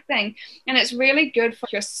the right thing. And it's really good for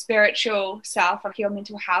your spiritual self, like your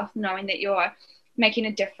mental health, knowing that you're making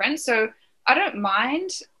a difference. So I don't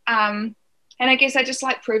mind. And I guess I just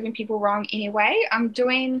like proving people wrong anyway. I'm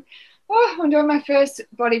doing my first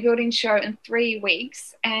bodybuilding show in 3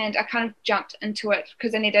 weeks, and I kind of jumped into it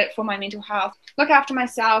because I needed it for my mental health. Look after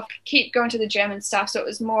myself, keep going to the gym and stuff. So it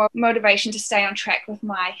was more motivation to stay on track with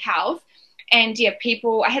my health. And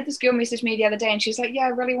I had this girl message me the other day, and she's like, yeah, I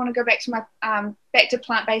really want to go back to my back to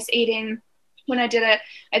plant-based eating. When I did it,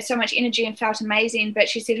 I had so much energy and felt amazing. But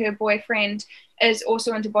she said her boyfriend is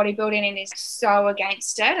also into bodybuilding and is so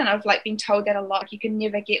against it. And I've like been told that a lot. You can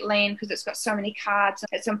never get lean because it's got so many carbs.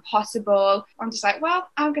 It's impossible. I'm just like, well,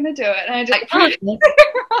 I'm going to do it. And I just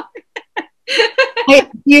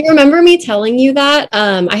do you remember me telling you that?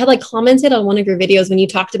 I had like commented on one of your videos when you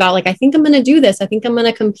talked about like, I think I'm going to do this. I think I'm going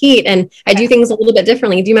to compete. And I do things a little bit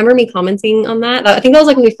differently. Do you remember me commenting on that? I think that was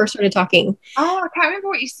like when we first started talking. Oh, I can't remember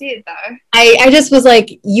what you said though. I just was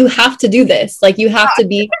like, you have to do this. Like you have to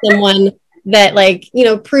be someone that like,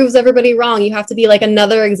 proves everybody wrong. You have to be like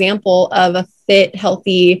another example of a fit,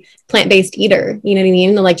 healthy, plant-based eater. You know what I mean?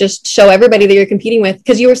 And like just show everybody that you're competing with.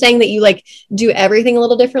 Because you were saying that you like do everything a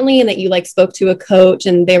little differently and that you like spoke to a coach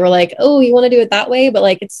and they were like, oh, you want to do it that way? But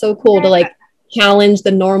like it's so cool to like challenge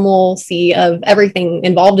the normalcy of everything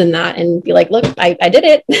involved in that and be like, look, I did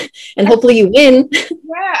it. And hopefully you win.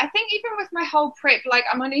 Yeah, I think even with my whole prep, like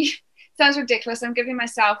I'm only, sounds ridiculous, I gave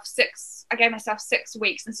myself 6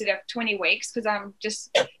 weeks instead of 20 weeks because I'm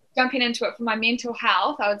just jumping into it for my mental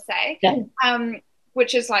health, I would say. Yeah.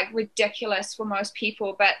 Which is like ridiculous for most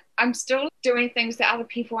people, but I'm still doing things that other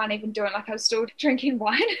people aren't even doing. Like I was still drinking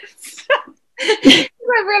wine. I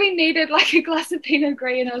really needed like a glass of Pinot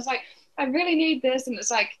Gris, and I was like, I really need this, and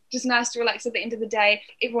it's like just nice to relax at the end of the day.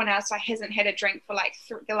 Everyone else like hasn't had a drink for like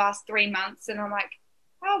the last 3 months, and I'm like,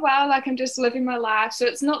 oh well, like I'm just living my life. So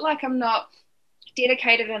it's not like I'm not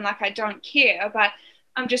dedicated and like I don't care, but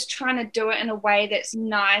I'm just trying to do it in a way that's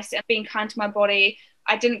nice and being kind to my body.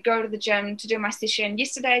 I didn't go to the gym to do my session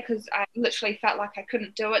yesterday because I literally felt like I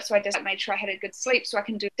couldn't do it, so I just made sure I had a good sleep so I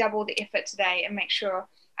can do double the effort today and make sure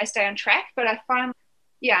I stay on track. But I find,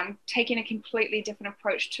 I'm taking a completely different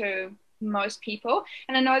approach to most people,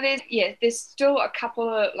 and I know there's still a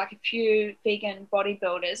few vegan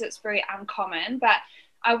bodybuilders. It's very uncommon, but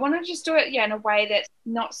I want to just do it in a way that's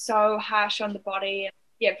not so harsh on the body,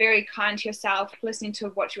 and very kind to yourself, listening to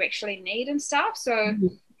what you actually need and stuff. So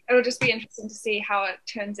it'll just be interesting to see how it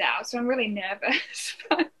turns out. So I'm really nervous.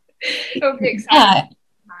 It'll be exciting. Yeah.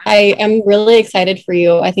 I am really excited for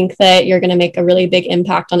you. I think that you're going to make a really big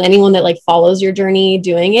impact on anyone that like follows your journey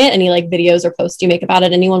doing it. Any like videos or posts you make about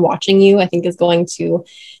it, anyone watching you, I think is going to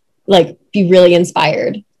like be really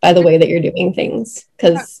inspired by the way that you're doing things.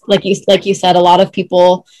 Cause like you said, a lot of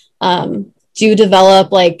people do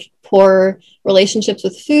develop like poor relationships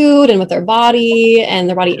with food and with their body and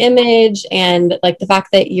their body image. And like the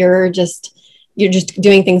fact that you're just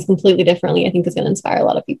doing things completely differently, I think is going to inspire a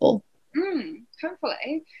lot of people.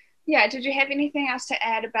 Hopefully. Yeah. Did you have anything else to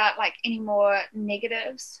add about like any more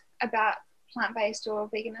negatives about plant-based or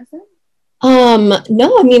veganism?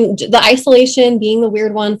 No, I mean, the isolation, being the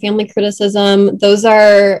weird one, family criticism, those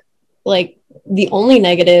are like the only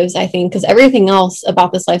negatives, I think, because everything else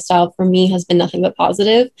about this lifestyle for me has been nothing but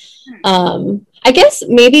positive. I guess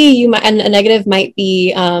maybe a negative might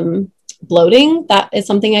be bloating. That is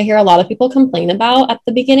something I hear a lot of people complain about at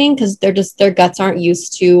the beginning because their guts aren't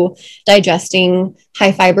used to digesting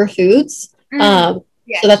high fiber foods.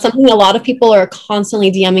 So that's something a lot of people are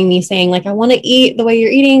constantly DMing me saying like, I want to eat the way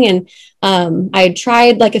you're eating. And I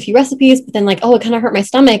tried like a few recipes, but then like, oh, it kind of hurt my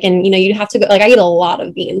stomach. And, you have to go, like, I eat a lot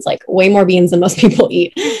of beans, like way more beans than most people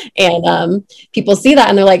eat. And people see that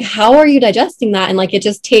and they're like, how are you digesting that? And like, it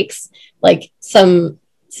just takes like some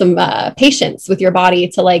patience with your body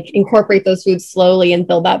to like incorporate those foods slowly and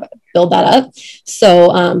build that up.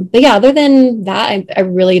 So, but yeah, other than that, I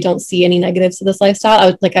really don't see any negatives to this lifestyle.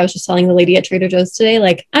 I was just telling the lady at Trader Joe's today,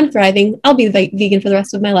 like I'm thriving. I'll be vegan for the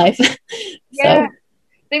rest of my life. Yeah.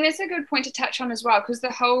 I think that's a good point to touch on as well. Cause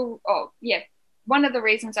one of the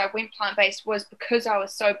reasons I went plant-based was because I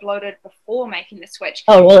was so bloated before making the switch.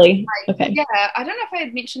 Oh, really? Okay. Yeah. I don't know if I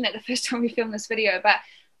had mentioned that the first time we filmed this video, but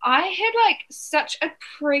I had like such a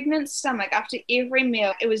pregnant stomach after every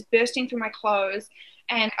meal. It was bursting through my clothes.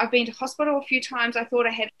 And I've been to hospital a few times. I thought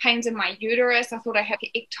I had pains in my uterus. I thought I had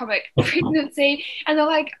ectopic pregnancy. And they're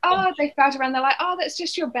like, oh, they felt around. They're like, oh, that's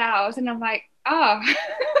just your bowels. And I'm like, oh.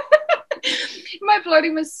 My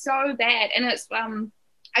bloating was so bad. And it's,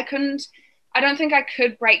 I don't think I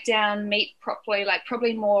could break down meat properly, like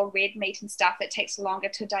probably more red meat and stuff that takes longer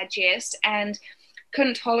to digest. And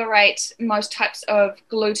couldn't tolerate most types of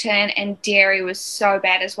gluten, and dairy was so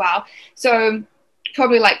bad as well. So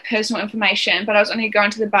probably like personal information, but I was only going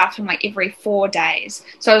to the bathroom like every 4 days.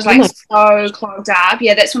 So I was like so clogged up.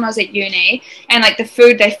 Yeah, that's when I was at uni. And like the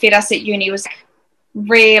food they fed us at uni was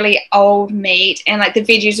really old meat, and like the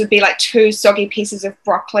veggies would be like 2 soggy pieces of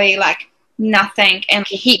broccoli, like nothing, and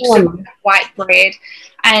heaps of white bread.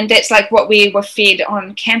 And that's like what we were fed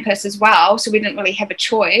on campus as well. So we didn't really have a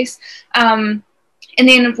choice. And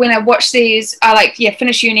then when I watched these, I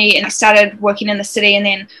finished uni and I started working in the city, and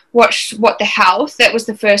then watched What the Health. That was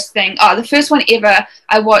the first thing. The first one ever,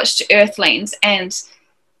 I watched Earthlings, and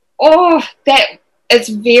that it's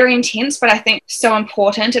very intense, but I think so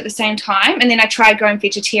important at the same time. And then I tried going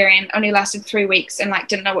vegetarian, only lasted 3 weeks, and like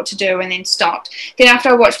didn't know what to do, and then stopped. Then after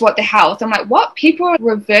I watched What the Health, I'm like, what? People are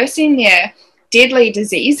reversing their deadly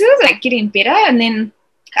diseases, like getting better. And then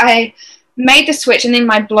I made the switch, and then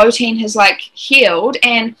my bloating has like healed,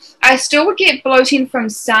 and I still would get bloating from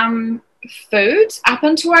some foods up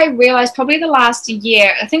until I realized probably the last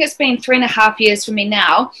year, I think it's been 3.5 years for me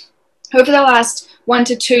now, over the last 1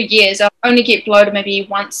 to 2 years, I only get bloated maybe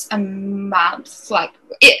once a month, like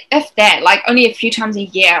if that, like only a few times a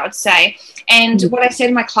year, I would say. And what I say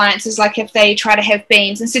to my clients is like, if they try to have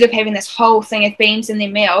beans, instead of having this whole thing of beans in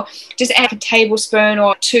their meal, just add a tablespoon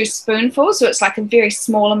or 2 spoonfuls. So it's like a very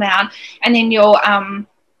small amount. And then you'll,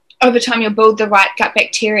 over time, you'll build the right gut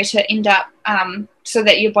bacteria to end up so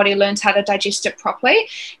that your body learns how to digest it properly.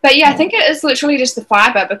 But yeah, I think it is literally just the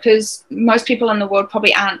fiber, because most people in the world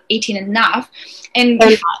probably aren't eating enough. And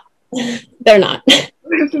they're not.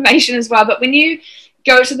 Information as well. But when you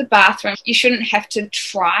go to the bathroom, you shouldn't have to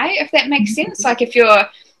try, if that makes sense. Like if you're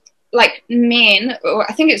like men, or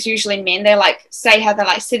I think it's usually men, they like say how they're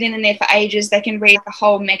like sitting in there for ages, they can read like a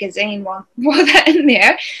whole magazine while they're in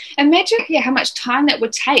there. Imagine how much time that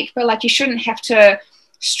would take. But like, you shouldn't have to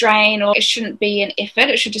strain, or it shouldn't be an effort.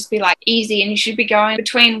 It should just be like easy, and you should be going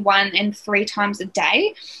between 1 and 3 times a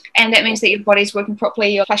day. And that means that your body's working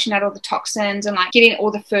properly, you're flushing out all the toxins and like getting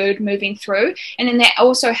all the food moving through. And then that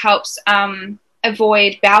also helps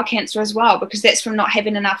avoid bowel cancer as well, because that's from not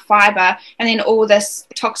having enough fiber, and then all this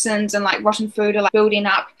toxins and like rotten food are like building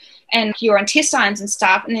up in your intestines and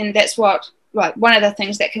stuff, and then that's what, like, one of the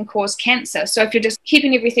things that can cause cancer. So if you're just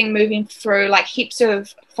keeping everything moving through, like heaps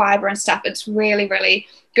of fiber and stuff, it's really, really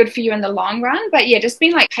good for you in the long run. But yeah, just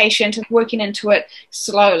being like patient and working into it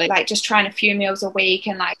slowly, like just trying a few meals a week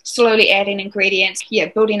and like slowly adding ingredients,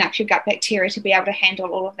 building up your gut bacteria to be able to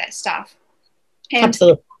handle all of that stuff. And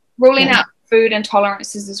absolutely ruling out food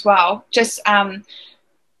intolerances as well. Just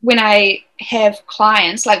when I have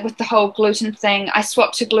clients, like with the whole gluten thing, I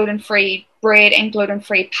swap to gluten-free bread and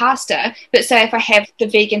gluten-free pasta. But say if I have the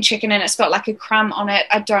vegan chicken and it's got like a crumb on it,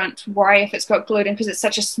 I don't worry if it's got gluten, because it's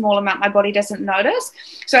such a small amount my body doesn't notice.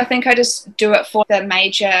 So I think I just do it for the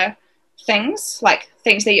major things, like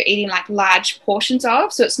things that you're eating like large portions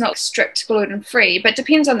of. So it's not strict gluten-free, but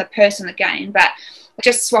depends on the person again. But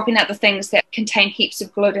just swapping out the things that contain heaps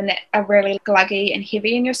of gluten that are really gluggy and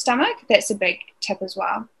heavy in your stomach, that's a big tip as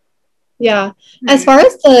well. Yeah. As far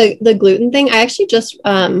as the gluten thing, I actually just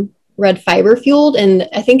read Fiber Fueled, and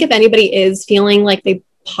I think if anybody is feeling like they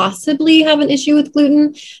possibly have an issue with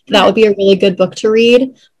gluten, that would be a really good book to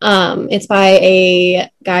read. It's by a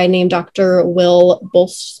guy named Dr. Will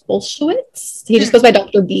Bolshewitz. He just goes by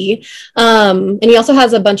Dr. B. And he also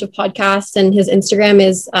has a bunch of podcasts, and his Instagram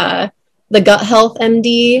is the Gut Health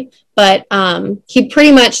MD. But he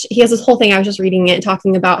has this whole thing, I was just reading it,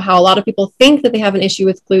 talking about how a lot of people think that they have an issue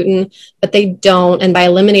with gluten, but they don't. And by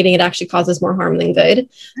eliminating it actually causes more harm than good.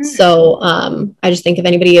 So I just think if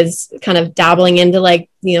anybody is kind of dabbling into like,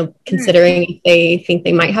 considering if they think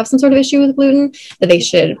they might have some sort of issue with gluten, that they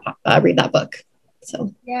should read that book.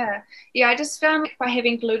 So yeah, I just found by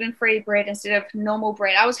having gluten-free bread instead of normal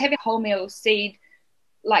bread, I was having wholemeal seed,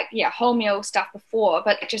 wholemeal stuff before,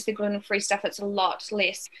 but just the gluten-free stuff, it's a lot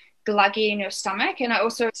less gluggy in your stomach. And I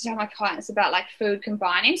also tell my clients about like food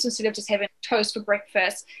combining. So instead of just having toast for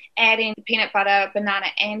breakfast, adding peanut butter, banana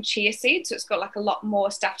and chia seeds, so it's got like a lot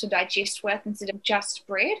more stuff to digest with instead of just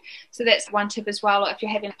bread. So that's one tip as well. Or if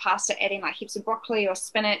you're having pasta, adding like heaps of broccoli or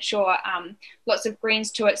spinach or lots of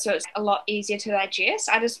greens to it, so it's a lot easier to digest.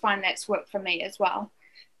 I just find that's worked for me as well.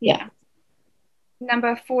 Yeah.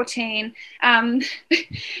 Number 14,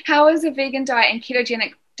 how is a vegan diet and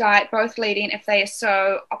ketogenic diet both leading if they are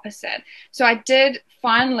so opposite? So I've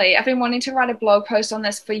been wanting to write a blog post on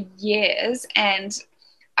this for years, and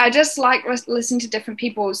I just like listening to different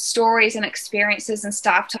people's stories and experiences and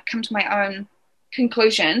stuff to come to my own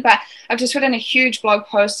conclusion. But I've just written a huge blog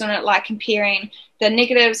post on it, like comparing the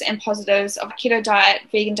negatives and positives of keto diet,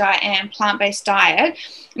 vegan diet and plant-based diet.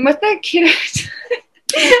 And with the keto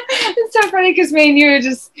it's so funny because me and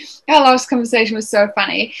you our last conversation was so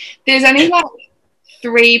funny. There's only like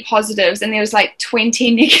 3 positives and there was like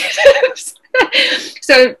 20 negatives.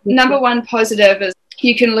 So number 1 positive is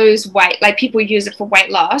you can lose weight, like people use it for weight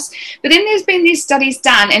loss. But then there's been these studies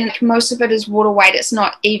done and most of it is water weight. It's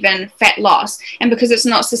not even fat loss. And because it's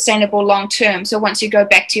not sustainable long term, so once you go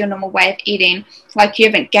back to your normal way of eating, like you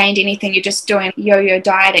haven't gained anything, you're just doing yo-yo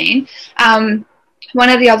dieting. One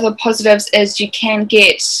of the other positives is you can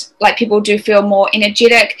get, like people do feel more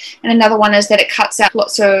energetic. And another one is that it cuts out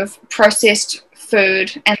lots of processed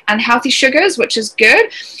food and unhealthy sugars, which is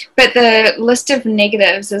good. But the list of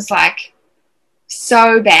negatives is like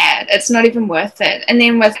so bad. It's not even worth it. And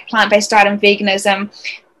then with plant-based diet and veganism,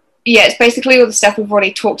 it's basically all the stuff we've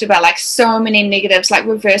already talked about, like so many negatives, like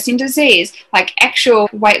reversing disease, like actual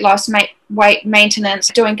weight loss, weight maintenance,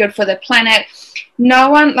 doing good for the planet.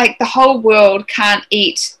 No one, like the whole world can't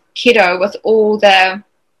eat keto with all the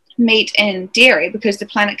meat and dairy because the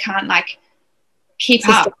planet can't like keep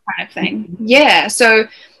up kind of thing. Yeah. So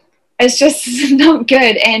it's just not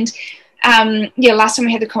good. And yeah, last time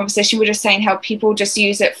we had the conversation, we were just saying how people just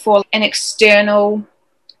use it for an external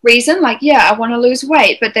reason, like, yeah, I want to lose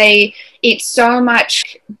weight, but they eat so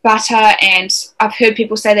much butter, and I've heard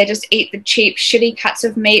people say they just eat the cheap shitty cuts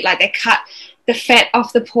of meat, like they cut the fat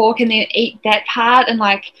off the pork and then eat that part, and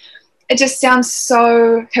like it just sounds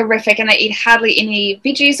so horrific, and they eat hardly any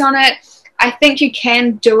veggies on it. I think you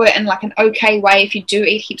can do it in like an okay way if you do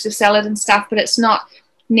eat heaps of salad and stuff, but it's not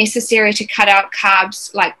necessary to cut out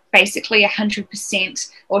carbs like basically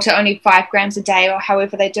 100% or to only 5 grams a day or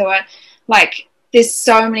however they do it. Like, there's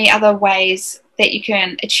so many other ways that you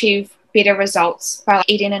can achieve better results by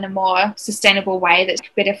eating in a more sustainable way that's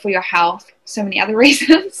better for your health. So many other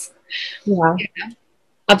reasons. Yeah.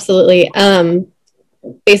 Absolutely.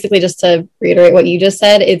 Basically, just to reiterate what you just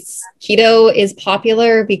said, it's keto is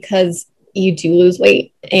popular because you do lose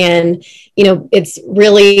weight. And, you know, it's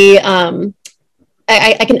really,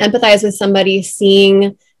 I can empathize with somebody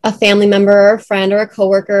seeing a family member or a friend or a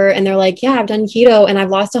coworker, and they're like, yeah, I've done keto and I've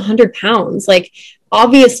lost 100 pounds. Like,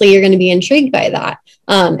 obviously you're going to be intrigued by that.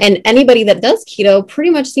 And anybody that does keto pretty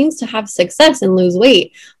much seems to have success and lose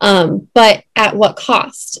weight. But at what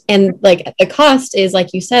cost? And like the cost is,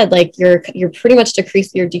 like you said, like you're pretty much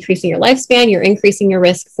you're decreasing your lifespan, you're increasing your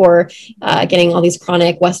risk for getting all these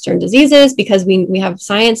chronic Western diseases, because we have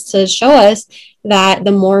science to show us that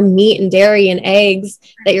the more meat and dairy and eggs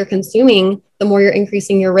that you're consuming, the more you're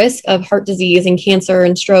increasing your risk of heart disease and cancer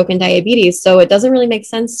and stroke and diabetes. So it doesn't really make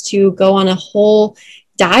sense to go on a whole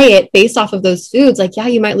diet based off of those foods. Like, yeah,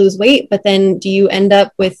 you might lose weight, but then do you end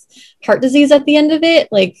up with heart disease at the end of it?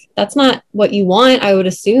 Like, that's not what you want, I would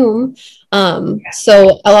assume.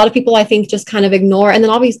 So a lot of people, I think, just kind of ignore. And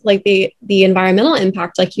then obviously, like the environmental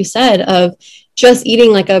impact, like you said, of just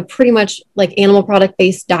eating like a pretty much like animal product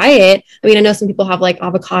based diet. I mean, I know some people have like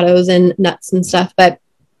avocados and nuts and stuff, but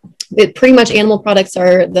pretty much animal products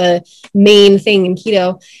are the main thing in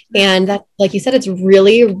keto. And that, like you said, it's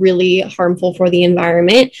really, really harmful for the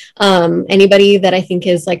environment. Anybody that I think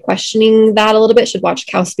is like questioning that a little bit should watch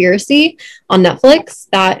Cowspiracy on Netflix.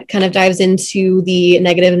 That kind of dives into the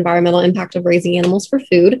negative environmental impact of raising animals for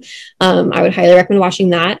food. I would highly recommend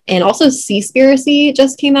watching that. And also Seaspiracy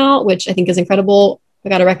just came out, which I think is incredible. I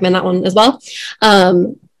got to recommend that one as well.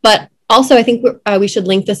 But also, I think we should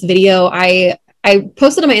link this video. I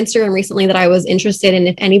posted on my Instagram recently that I was interested in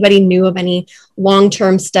if anybody knew of any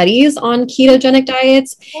long-term studies on ketogenic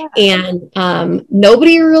diets. And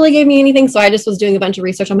nobody really gave me anything. So I just was doing a bunch of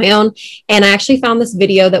research on my own. And I actually found this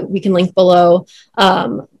video that we can link below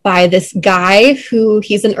by this guy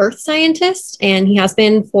he's an earth scientist. And he has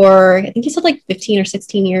been for, I think he said like 15 or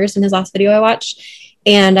 16 years in his last video I watched.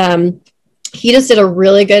 And he just did a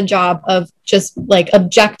really good job of just like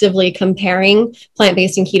objectively comparing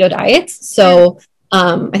plant-based and keto diets. So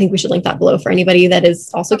I think we should link that below for anybody that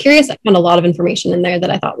is also curious. I found a lot of information in there that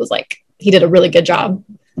I thought was like, he did a really good job.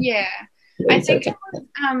 Yeah. I think it was,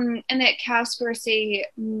 in that Cowspiracy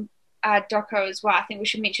doco as well, I think we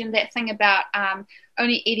should mention that thing about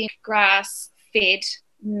only eating grass-fed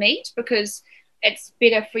meat because it's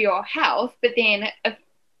better for your health. But then if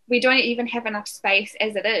we don't even have enough space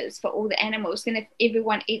as it is for all the animals, then if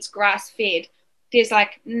everyone eats grass-fed, there's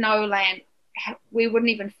like no land. We wouldn't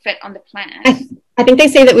even fit on the planet. I think they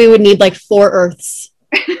say that we would need like 4 Earths.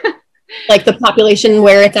 Like the population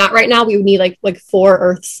where it's at right now, we would need like 4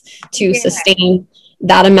 Earths to sustain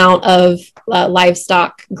that amount of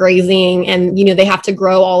livestock grazing. And, you know, they have to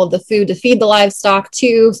grow all of the food to feed the livestock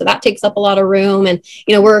too. So that takes up a lot of room. And,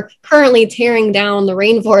 you know, we're currently tearing down the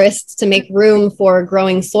rainforests to make room for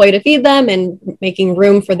growing soy to feed them and making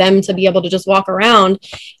room for them to be able to just walk around.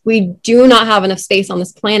 We do not have enough space on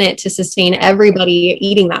this planet to sustain everybody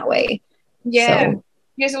eating that way. Yeah. So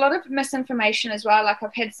there's a lot of misinformation as well. Like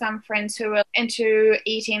I've had some friends who are into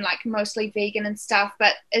eating like mostly vegan and stuff,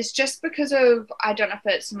 but it's just because of, I don't know if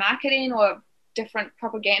it's marketing or different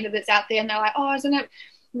propaganda that's out there, and they're like, oh, isn't it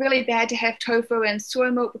really bad to have tofu and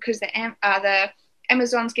soy milk because the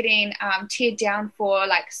Amazon's getting teared down for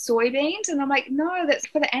like soybeans? And I'm like, no, that's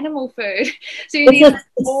for the animal food. So you need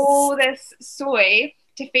all this soy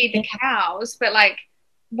to feed the cows, but like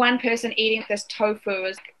one person eating this tofu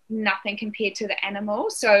is nothing compared to the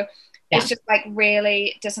animals. So it's just like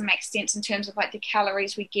really doesn't make sense in terms of like the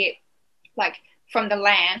calories we get like from the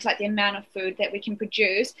land, like the amount of food that we can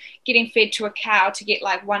produce getting fed to a cow to get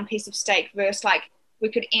like one piece of steak versus like we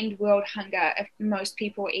could end world hunger if most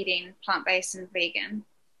people were eating plant-based and vegan.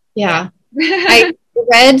 I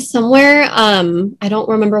read somewhere, I don't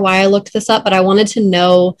remember why I looked this up, but I wanted to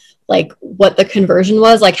know like what the conversion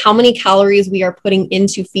was, like how many calories we are putting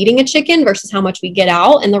into feeding a chicken versus how much we get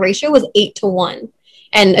out. And the ratio was 8 to 1.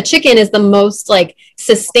 And a chicken is the most like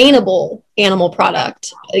sustainable animal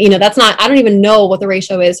product. You know, that's not, I don't even know what the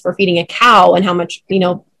ratio is for feeding a cow and how much, you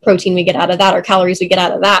know, protein we get out of that or calories we get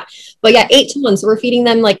out of that. But yeah, 8 to 1. So we're feeding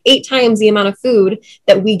them like 8 times the amount of food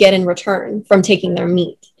that we get in return from taking their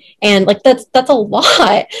meat. And like that's a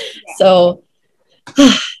lot. So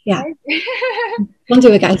yeah. Don't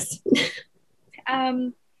do it, guys.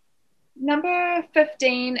 Number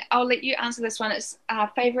 15, I'll let you answer this one. It's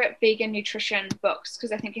favorite vegan nutrition books,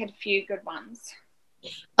 because I think you had a few good ones.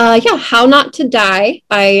 Yeah, How Not to Die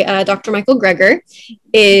by Dr. Michael Greger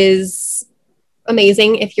is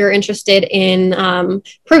amazing if you're interested in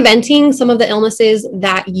preventing some of the illnesses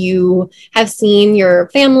that you have seen your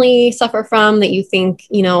family suffer from, that you think,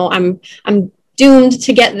 you know, I'm doomed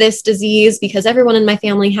to get this disease because everyone in my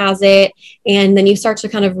family has it. And then you start to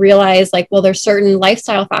kind of realize like, well, there's certain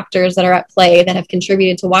lifestyle factors that are at play that have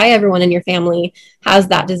contributed to why everyone in your family has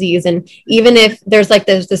that disease. And even if there's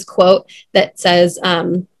this quote that says,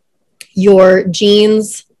 your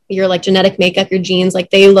genes, your like genetic makeup, your genes, like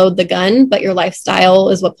they load the gun, but your lifestyle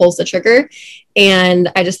is what pulls the trigger.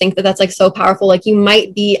 And I just think that that's like so powerful. Like you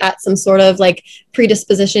might be at some sort of like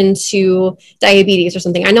predisposition to diabetes or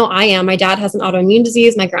something. I know I am. My dad has an autoimmune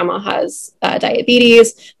disease. My grandma has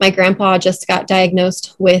diabetes. My grandpa just got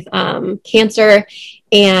diagnosed with cancer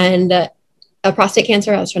and prostate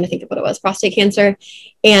cancer. I was trying to think of what it was, prostate cancer.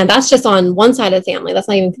 And that's just on one side of the family. That's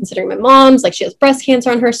not even considering my mom's, like she has breast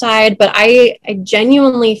cancer on her side. But I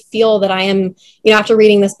genuinely feel that I am, you know, after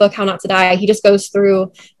reading this book, How Not to Die, he just goes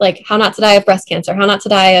through like how not to die of breast cancer, how not to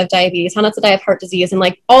die of diabetes, how not to die of heart disease, and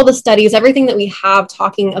like all the studies, everything that we have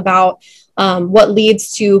talking about what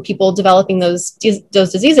leads to people developing those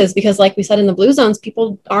diseases. Because like we said, in the blue zones,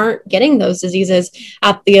 people aren't getting those diseases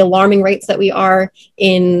at the alarming rates that we are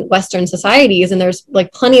in Western societies. And there's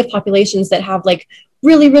like plenty of populations that have like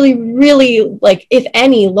really like, if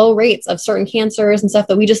any, low rates of certain cancers and stuff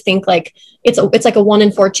that we just think like it's like a 1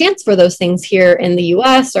 in 4 chance for those things here in the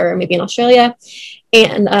US or maybe in Australia.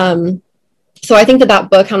 And so I think that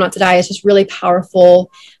book, How Not to Die, is just really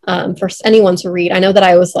powerful for anyone to read. I know that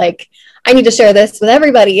I was like, I need to share this with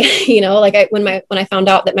everybody. You know, like when I found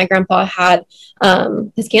out that my grandpa had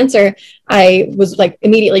his cancer, I was like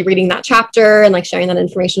immediately reading that chapter and like sharing that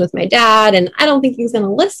information with my dad. And I don't think he's going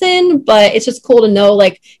to listen, but it's just cool to know,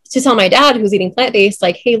 like to tell my dad who's eating plant-based,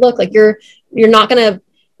 like, hey, look, like you're not going to,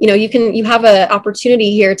 you know, you have an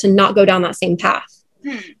opportunity here to not go down that same path.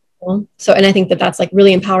 So, and I think that that's like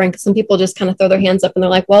really empowering, because some people just kind of throw their hands up and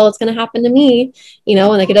they're like, well, it's going to happen to me, you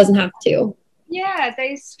know, and like it doesn't have to. Yeah,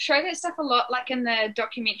 they show that stuff a lot, like in the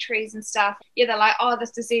documentaries and stuff. Yeah, they're like, oh,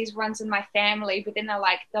 this disease runs in my family, but then they're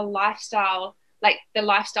like, the lifestyle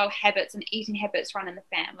habits and eating habits run in the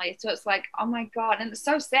family. So it's like, oh my God. And it's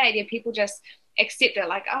so sad. Yeah, people just accept it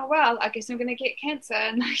like, oh, well, I guess I'm going to get cancer.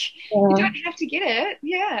 And like, you don't have to get it.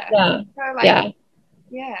 Yeah. So like,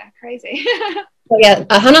 yeah, crazy. So yeah,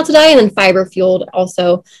 How Not to Die, and then Fiber Fueled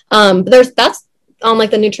also. But that's on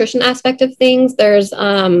like the nutrition aspect of things. There's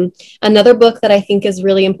another book that I think is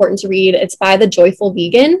really important to read. It's by The Joyful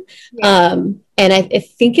Vegan. And I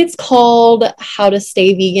think it's called How to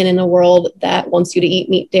Stay Vegan in a World That Wants You to Eat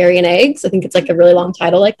Meat, Dairy, and Eggs. I think it's like a really long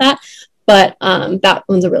title like that. But that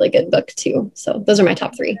one's a really good book too. So those are my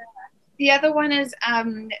top 3. The other one is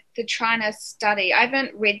the China study. I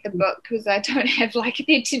haven't read the book because I don't have like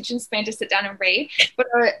the attention span to sit down and read, but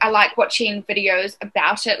I like watching videos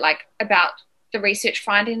about it, like about the research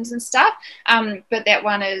findings and stuff. But that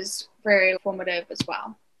one is very informative as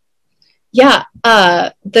well. Yeah,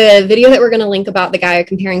 the video that we're going to link about the guy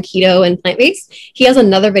comparing keto and plant-based, he has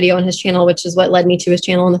another video on his channel, which is what led me to his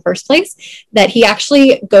channel in the first place, that he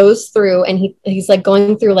actually goes through and he's like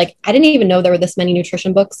going through, like, I didn't even know there were this many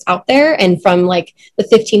nutrition books out there. And from like the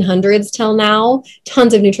 1500s till now,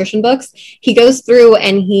 tons of nutrition books. He goes through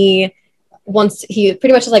and he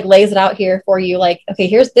pretty much just like lays it out here for you, like, okay,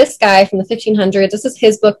 here's this guy from the 1500s, this is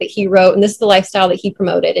his book that he wrote, and this is the lifestyle that he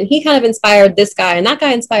promoted, and he kind of inspired this guy, and that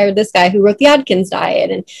guy inspired this guy who wrote the Atkins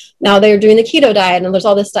diet, and now they're doing the keto diet, and there's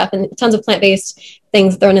all this stuff and tons of plant-based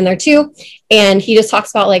things thrown in there too. And he just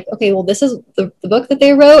talks about like, okay, well, this is the book that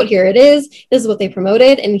they wrote, here it is, this is what they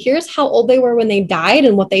promoted, and here's how old they were when they died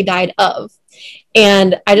and what they died of.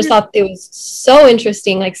 And I just thought it was so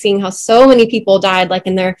interesting, like seeing how so many people died like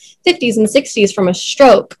in their 50s and 60s from a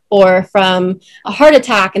stroke or from a heart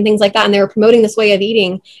attack and things like that. And they were promoting this way of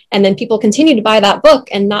eating. And then people continue to buy that book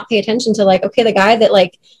and not pay attention to like, okay, the guy that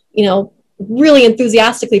like, you know, really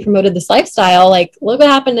enthusiastically promoted this lifestyle, like, look what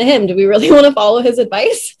happened to him. Do we really want to follow his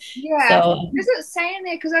advice? Yeah. So, is it saying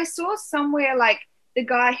there? Because I saw somewhere like the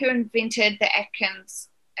guy who invented the Atkins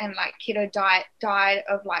and like keto diet died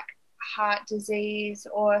of like heart disease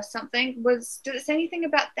or something. Did it say anything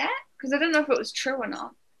about that? Because I don't know if it was true or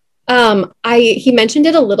not. He mentioned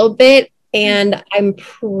it a little bit, and I'm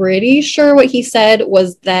pretty sure what he said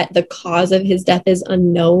was that the cause of his death is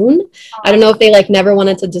unknown. I don't know if they like never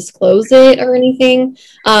wanted to disclose it or anything.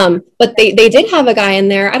 But they did have a guy in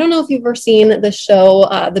there. I don't know if you've ever seen the show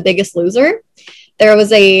The Biggest Loser. There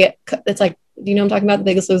was it's like, do you know what I'm talking about? The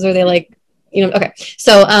Biggest Loser. They like, okay.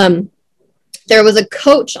 So there was a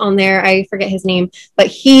coach on there, I forget his name, but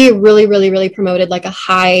he really, really, really promoted like a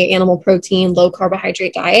high animal protein, low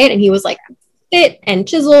carbohydrate diet. And he was like fit and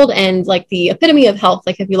chiseled and like the epitome of health,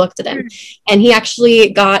 like if you looked at him. And he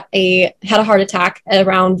actually had a heart attack at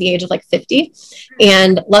around the age of like 50.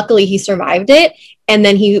 And luckily he survived it. And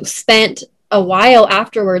then he spent a while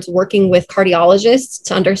afterwards working with cardiologists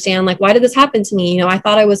to understand, like, why did this happen to me? I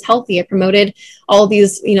thought I was healthy. I promoted all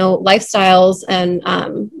these, lifestyles and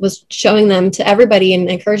was showing them to everybody and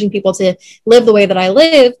encouraging people to live the way that I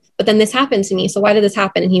live. But then this happened to me. So why did this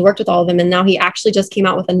happen? And he worked with all of them. And now he actually just came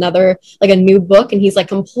out with another, like a new book. And he's like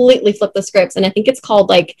completely flipped the scripts. And I think it's called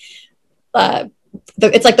like,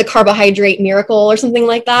 it's like the carbohydrate miracle or something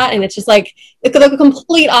like that. And it's just like the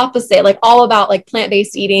complete opposite, like all about like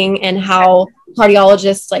plant-based eating and how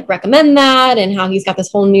cardiologists like recommend that and how he's got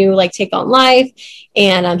this whole new like take on life.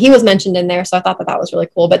 And he was mentioned in there. So I thought that was really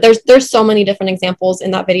cool. But there's so many different examples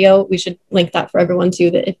in that video. We should link that for everyone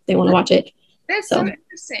too, that if they want to watch it. That's so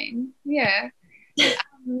interesting. Yeah.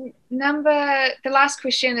 The last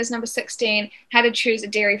question is number 16, how to choose a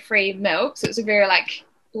dairy-free milk. So it's a very like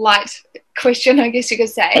light question, I guess you could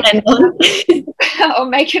say. I'll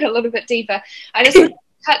make it a little bit deeper. I just want to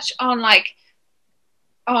touch on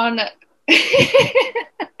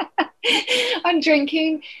on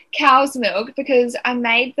drinking cow's milk, because I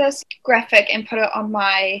made this graphic and put it on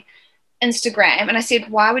my Instagram, and I said,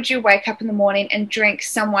 why would you wake up in the morning and drink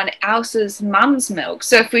someone else's mum's milk?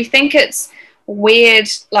 So if we think it's weird,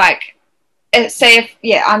 like say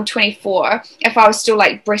I'm 24, if I was still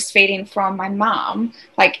like breastfeeding from my mum,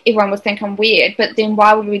 like everyone would think I'm weird. But then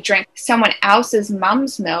why would we drink someone else's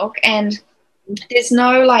mum's milk? And there's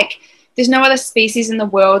no other species in the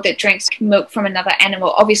world that drinks milk from another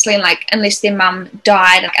animal, obviously, like unless their mum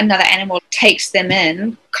died, like another animal takes them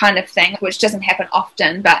in kind of thing, which doesn't happen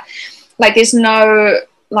often. But like there's no,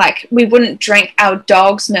 like, we wouldn't drink our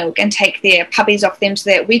dog's milk and take their puppies off them so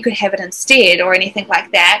that we could have it instead or anything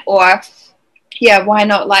like that. Or why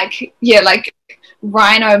not like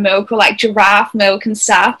rhino milk or like giraffe milk and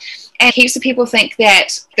stuff. And heaps of people think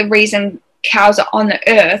that the reason cows are on the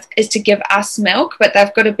earth is to give us milk, but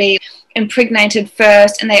they've got to be impregnated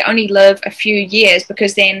first, and they only live a few years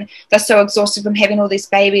because then they're so exhausted from having all these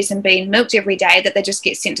babies and being milked every day that they just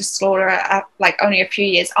get sent to slaughter at like only a few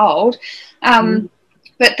years old.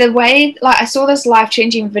 But the way, like, I saw this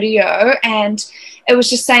life-changing video, and it was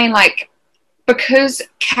just saying, like, because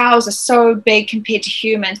cows are so big compared to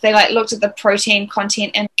humans, they like looked at the protein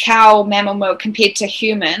content in cow mammal milk compared to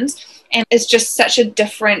humans, and it's just such a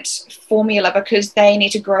different formula because they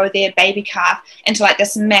need to grow their baby calf into like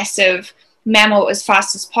this massive mammal as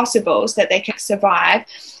fast as possible so that they can survive.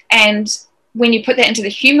 And when you put that into the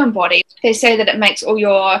human body, they say that it makes all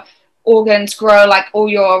your organs grow, like all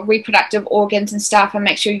your reproductive organs and stuff, and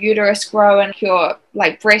makes your uterus grow and your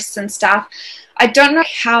like breasts and stuff. I don't know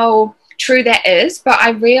how true that is, but I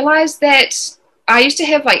realized that I used to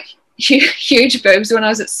have like huge boobs when I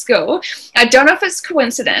was at school. I don't know if it's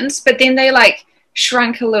coincidence, but then they like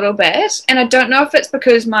shrunk a little bit, and I don't know if it's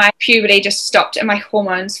because my puberty just stopped and my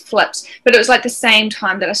hormones flipped, but it was like the same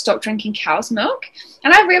time that I stopped drinking cow's milk.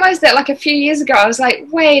 And I realized that like a few years ago, I was like,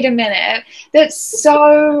 wait a minute, that's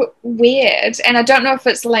so weird. And I don't know if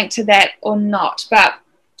it's linked to that or not, but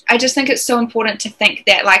I just think it's so important to think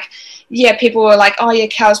that, like, people are like, oh yeah,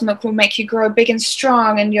 cow's milk will make you grow big and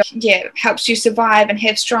strong and helps you survive and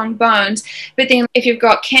have strong bones. But then if you've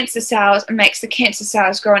got cancer cells, it makes the cancer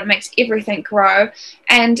cells grow and it makes everything grow.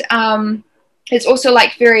 And it's also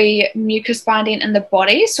like very mucus binding in the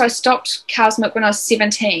body. So I stopped cow's milk when I was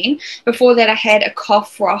 17. Before that, I had a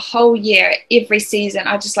cough for a whole year. Every season,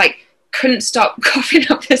 I just like couldn't stop coughing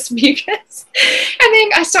up this mucus. And then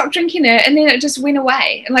I stopped drinking it, and then it just went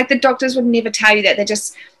away. And like the doctors would never tell you that. They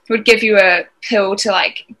just would give you a pill to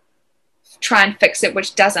like try and fix it,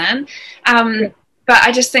 which doesn't. But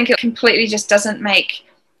I just think it completely just doesn't make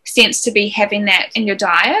sense to be having that in your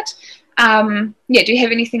diet. Do you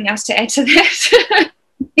have anything else to add to that?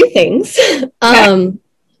 A few things.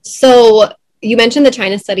 So you mentioned the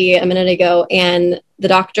China study a minute ago, and the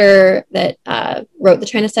doctor that wrote the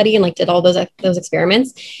China study and like did all those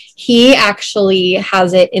experiments, he actually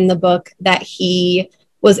has it in the book that he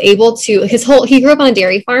was able to, he grew up on a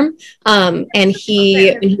dairy farm. And when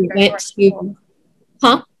he went to,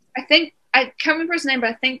 huh? I think, I can't remember his name, but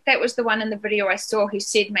I think that was the one in the video I saw who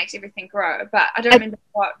said makes everything grow, but I don't remember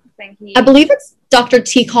what thing I believe it's Dr.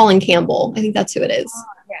 T. Colin Campbell. I think that's who it is.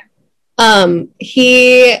 Oh,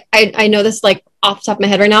 yeah. I know this like off the top of my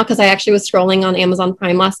head right now because I actually was scrolling on Amazon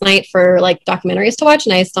Prime last night for like documentaries to watch,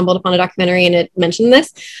 and I stumbled upon a documentary and it mentioned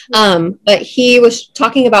this. But he was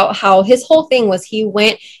talking about how his whole thing was he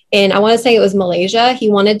went in, I want to say it was Malaysia. He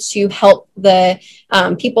wanted to help the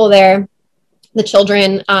people there, the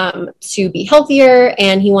children, to be healthier,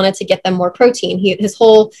 and he wanted to get them more protein. His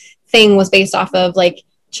whole thing was based off of like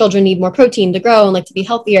children need more protein to grow and like to be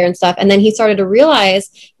healthier and stuff. And then he started to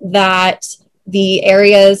realize that the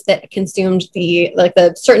areas that consumed the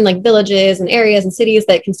certain like villages and areas and cities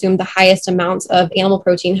that consumed the highest amounts of animal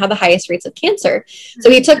protein had the highest rates of cancer. So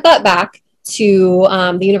he took that back to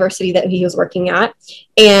the university that he was working at,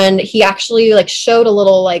 and he actually like showed a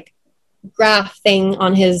little like graph thing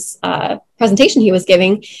on his presentation he was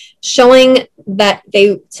giving, showing that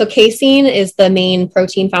so casein is the main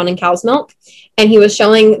protein found in cow's milk. And he was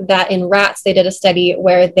showing that in rats, they did a study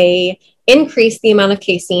where they increased the amount of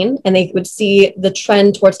casein and they would see the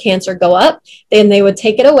trend towards cancer go up. Then they would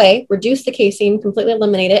take it away, reduce the casein, completely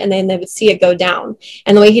eliminate it, and then they would see it go down.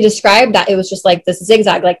 And the way he described that, it was just like this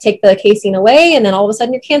zigzag, like take the casein away and then all of a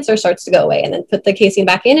sudden your cancer starts to go away, and then put the casein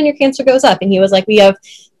back in and your cancer goes up. And he was like, we have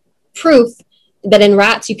proof that in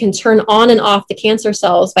rats you can turn on and off the cancer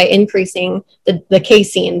cells by increasing the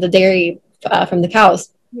casein, the dairy from the cows.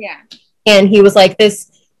 Yeah. And he was like,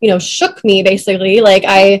 this, shook me basically. Like,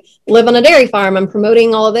 I live on a dairy farm, I'm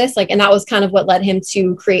promoting all of this. Like, and that was kind of what led him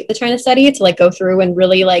to create the China study, to like go through and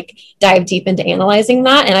really like dive deep into analyzing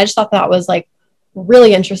that. And I just thought that was like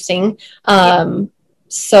really interesting.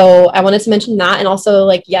 So I wanted to mention that. And also,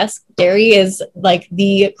 like, yes, dairy is like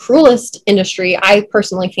the cruelest industry, I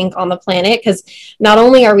personally think, on the planet, because not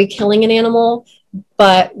only are we killing an animal,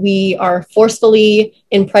 but we are forcefully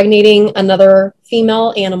impregnating another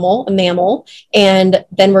female animal, a mammal, and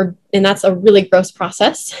that's a really gross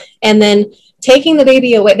process. And then taking the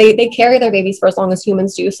baby away, they carry their babies for as long as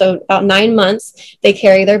humans do. So about 9 months, they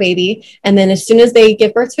carry their baby. And then as soon as they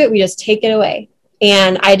give birth to it, we just take it away.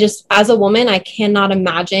 And as a woman, I cannot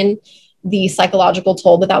imagine the psychological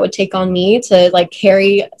toll that would take on me to like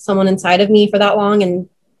carry someone inside of me for that long and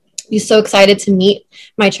be so excited to meet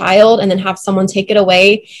my child and then have someone take it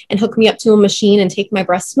away and hook me up to a machine and take my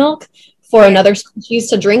breast milk for another species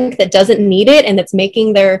to drink that doesn't need it, and that's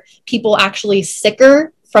making their people actually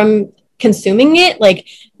sicker from consuming it. Like,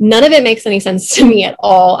 none of it makes any sense to me at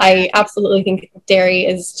all. I absolutely think dairy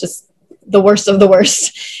is just the worst of the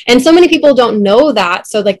worst. And so many people don't know that.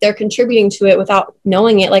 So like they're contributing to it without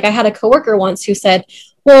knowing it. Like, I had a coworker once who said,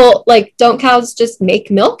 well, like, don't cows just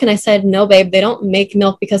make milk? And I said, no, babe, they don't make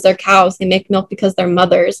milk because they're cows. They make milk because they're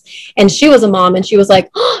mothers. And she was a mom, and she was like,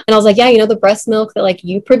 oh, and I was like, yeah, the breast milk that like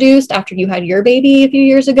you produced after you had your baby a few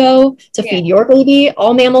years ago to feed your baby,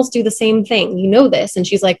 all mammals do the same thing. You know this. And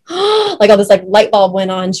she's like, oh, like all this like light bulb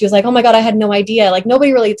went on. She was like, oh my God, I had no idea. Like,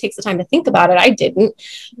 nobody really takes the time to think about it. I didn't.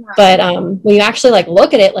 No. But when you actually like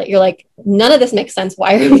look at it, like, you're like, none of this makes sense.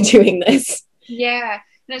 Why are we doing this? Yeah.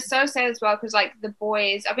 And it's so sad as well, because like the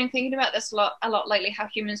boys, I've been thinking about this a lot lately, how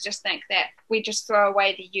humans just think that we just throw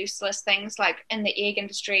away the useless things, like in the egg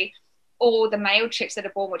industry, all the male chicks that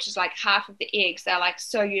are born, which is like half of the eggs, they're like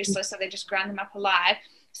so useless, so they just ground them up alive.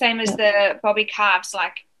 Same as the bobby calves,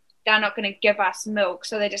 like they're not going to give us milk,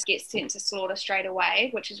 so they just get sent to slaughter straight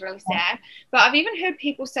away, which is really sad. But I've even heard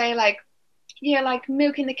people say like, yeah, like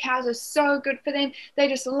milking the cows is so good for them. They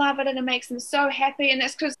just love it and it makes them so happy. And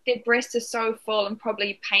that's because their breasts are so full and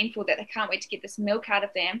probably painful that they can't wait to get this milk out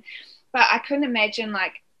of them. But I couldn't imagine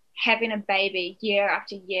like having a baby year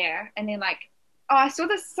after year. And then like, oh, I saw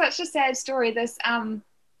this, such a sad story. This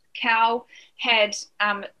cow had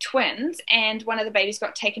twins, and one of the babies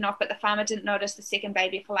got taken off, but the farmer didn't notice the second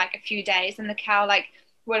baby for like a few days. And the cow like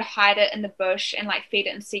would hide it in the bush and like feed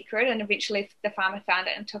it in secret, and eventually the farmer found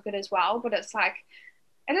it and took it as well. But it's like,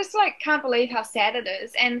 I just like can't believe how sad it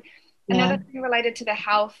is. And another thing related to the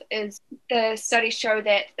health is the studies show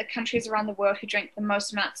that the countries around the world who drink the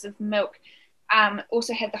most amounts of milk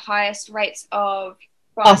also had the highest rates of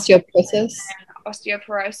osteoporosis.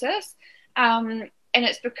 And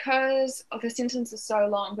it's because, the sentence is so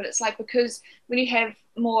long, but it's like, because when you have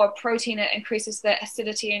more protein, it increases the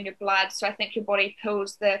acidity in your blood. So I think your body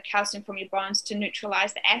pulls the calcium from your bones to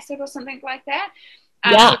neutralize the acid or something like that.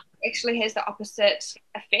 So it actually has the opposite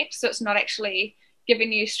effect. So it's not actually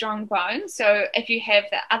giving you strong bones. So if you have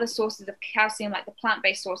the other sources of calcium, like the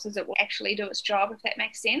plant-based sources, it will actually do its job, if that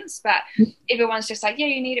makes sense. But everyone's just like, yeah,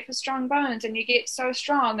 you need it for strong bones, and you get so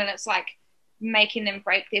strong, and it's like making them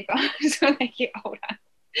break their bones when they get older.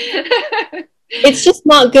 It's just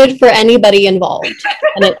not good for anybody involved,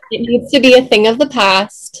 and it needs to be a thing of the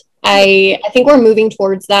past. I think we're moving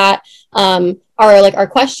towards that. Our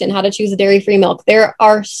question, how to choose a dairy-free milk. There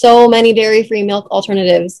are so many dairy-free milk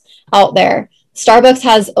alternatives out there. Starbucks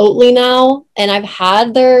has Oatly now, and I've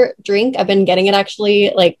had their drink. I've been getting it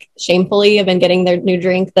actually, like shamefully. I've been getting their new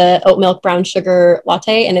drink, the oat milk brown sugar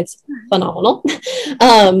latte, and it's phenomenal.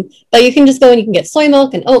 But you can just go and you can get soy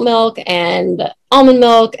milk and oat milk and almond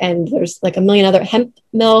milk, and there's like a million other hemp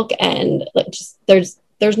milk, and like just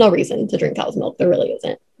there's no reason to drink cow's milk. There really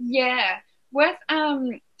isn't. Yeah, with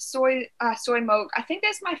soy milk, I think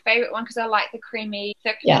that's my favorite one because I like the creamy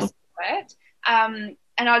thickness of it.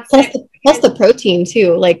 And I'd say plus the protein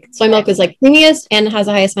too. Like soy milk is like creamiest and has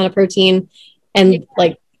the highest amount of protein and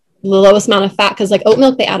like the lowest amount of fat, because like oat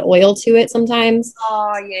milk they add oil to it sometimes.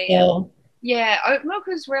 Oh yeah, oat milk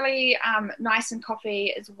is really nice in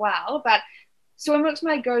coffee as well, but soy milk's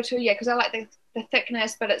my go-to, because I like the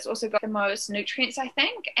thickness, but it's also got the most nutrients, I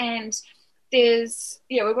think. And there's,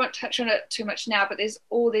 we won't touch on it too much now, but there's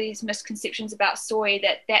all these misconceptions about soy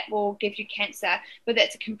that will give you cancer, but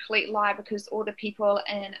that's a complete lie, because all the people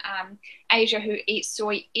in Asia who eat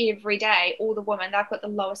soy every day, all the women, they've got the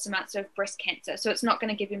lowest amounts of breast cancer. So it's not going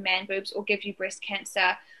to give you man boobs or give you breast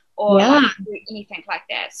cancer or anything like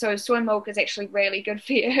that. So soy milk is actually really good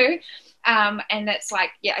for you. And it's like,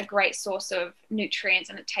 a great source of nutrients,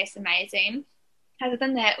 and it tastes amazing. Other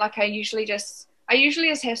than that, like I usually just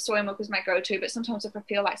have soy milk as my go-to, but sometimes if I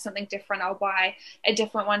feel like something different, I'll buy a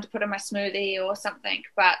different one to put in my smoothie or something.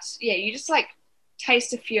 But you just like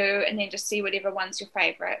taste a few and then just see whatever one's your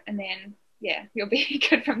favorite, and then you'll be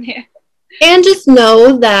good from there. And just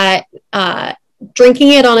know that drinking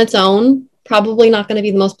it on its own, probably not going to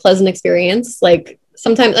be the most pleasant experience. Like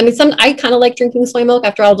sometimes, I kind of like drinking soy milk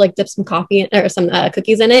after I'll like dip some coffee or some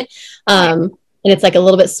cookies in it. And it's like a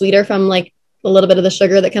little bit sweeter from like a little bit of the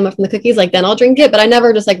sugar that come up from the cookies, like then I'll drink it. But I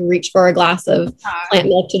never just like reach for a glass of plant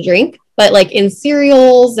milk to drink. But like in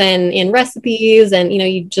cereals and in recipes, and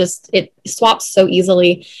it swaps so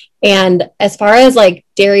easily. And as far as like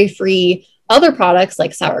dairy-free other products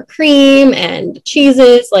like sour cream and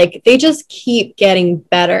cheeses, like they just keep getting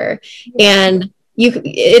better. And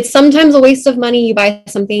it's sometimes a waste of money. You buy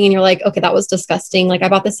something and you're like, okay, that was disgusting. Like I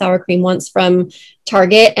bought the sour cream once from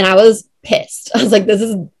Target and I was pissed. I was like, this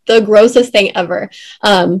is the grossest thing ever.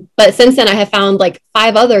 But since then I have found like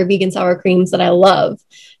 5 other vegan sour creams that I love,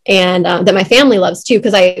 and that my family loves too,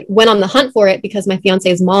 because I went on the hunt for it because my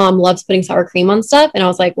fiance's mom loves putting sour cream on stuff, and I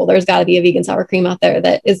was like, well, there's got to be a vegan sour cream out there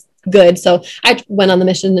that is good. So I went on the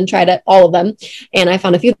mission and tried all of them, and I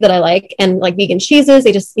found a few that I like. And like vegan cheeses,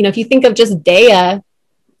 they just, if you think of just Daiya,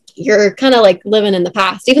 you're kind of like living in the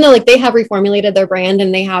past, even though like they have reformulated their brand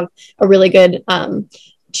and they have a really good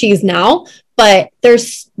cheese now. But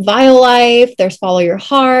there's Violife, there's Follow Your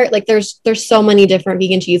Heart, like there's so many different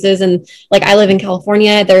vegan cheeses. And like I live in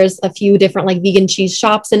California, there's a few different like vegan cheese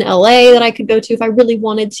shops in LA that I could go to if I really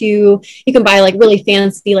wanted to. You can buy like really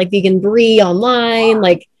fancy like vegan brie online.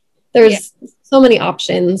 Like there's so many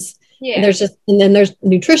options. And then there's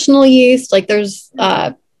nutritional yeast. Like there's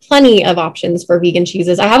plenty of options for vegan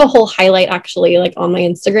cheeses. I have a whole highlight actually like on my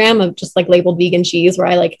Instagram of just like labeled vegan cheese, where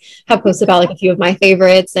I like have posted about like a few of my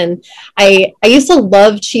favorites. And I used to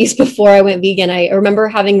love cheese before I went vegan. I remember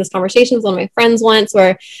having this conversation with one of my friends once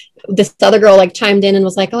where this other girl like chimed in and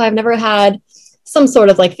was like, oh, I've never had some sort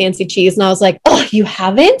of like fancy cheese. And I was like, oh, you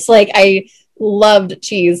haven't? Like I loved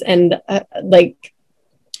cheese, and like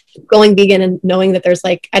going vegan and knowing that there's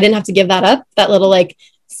like, I didn't have to give that up, that little like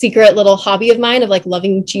secret little hobby of mine of like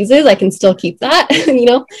loving cheeses. I can still keep that,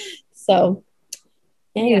 So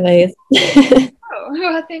anyways.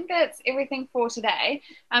 Well, I think that's everything for today.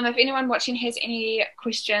 If anyone watching has any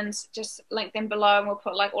questions, just link them below, and we'll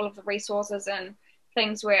put like all of the resources and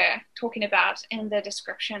things we're talking about in the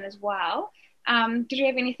description as well. Did you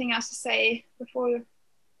have anything else to say before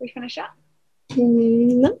we finish up?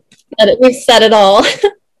 No, we've said it all.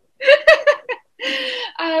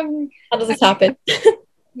 How does this happen?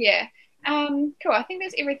 Cool. I think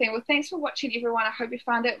that's everything. Well, thanks for watching, everyone. I hope you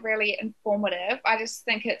found it really informative. I just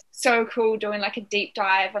think it's so cool doing like a deep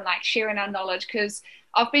dive and like sharing our knowledge, because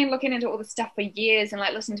I've been looking into all this stuff for years and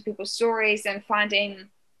like listening to people's stories and finding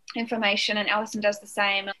information, and Alison does the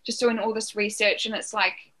same, just doing all this research, and it's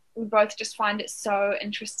like we both just find it so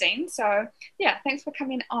interesting. So thanks for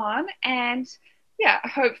coming on, and yeah, I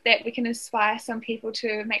hope that we can inspire some people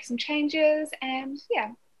to make some changes, and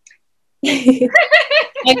yeah.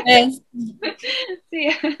 I guess.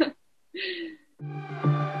 See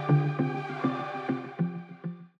ya.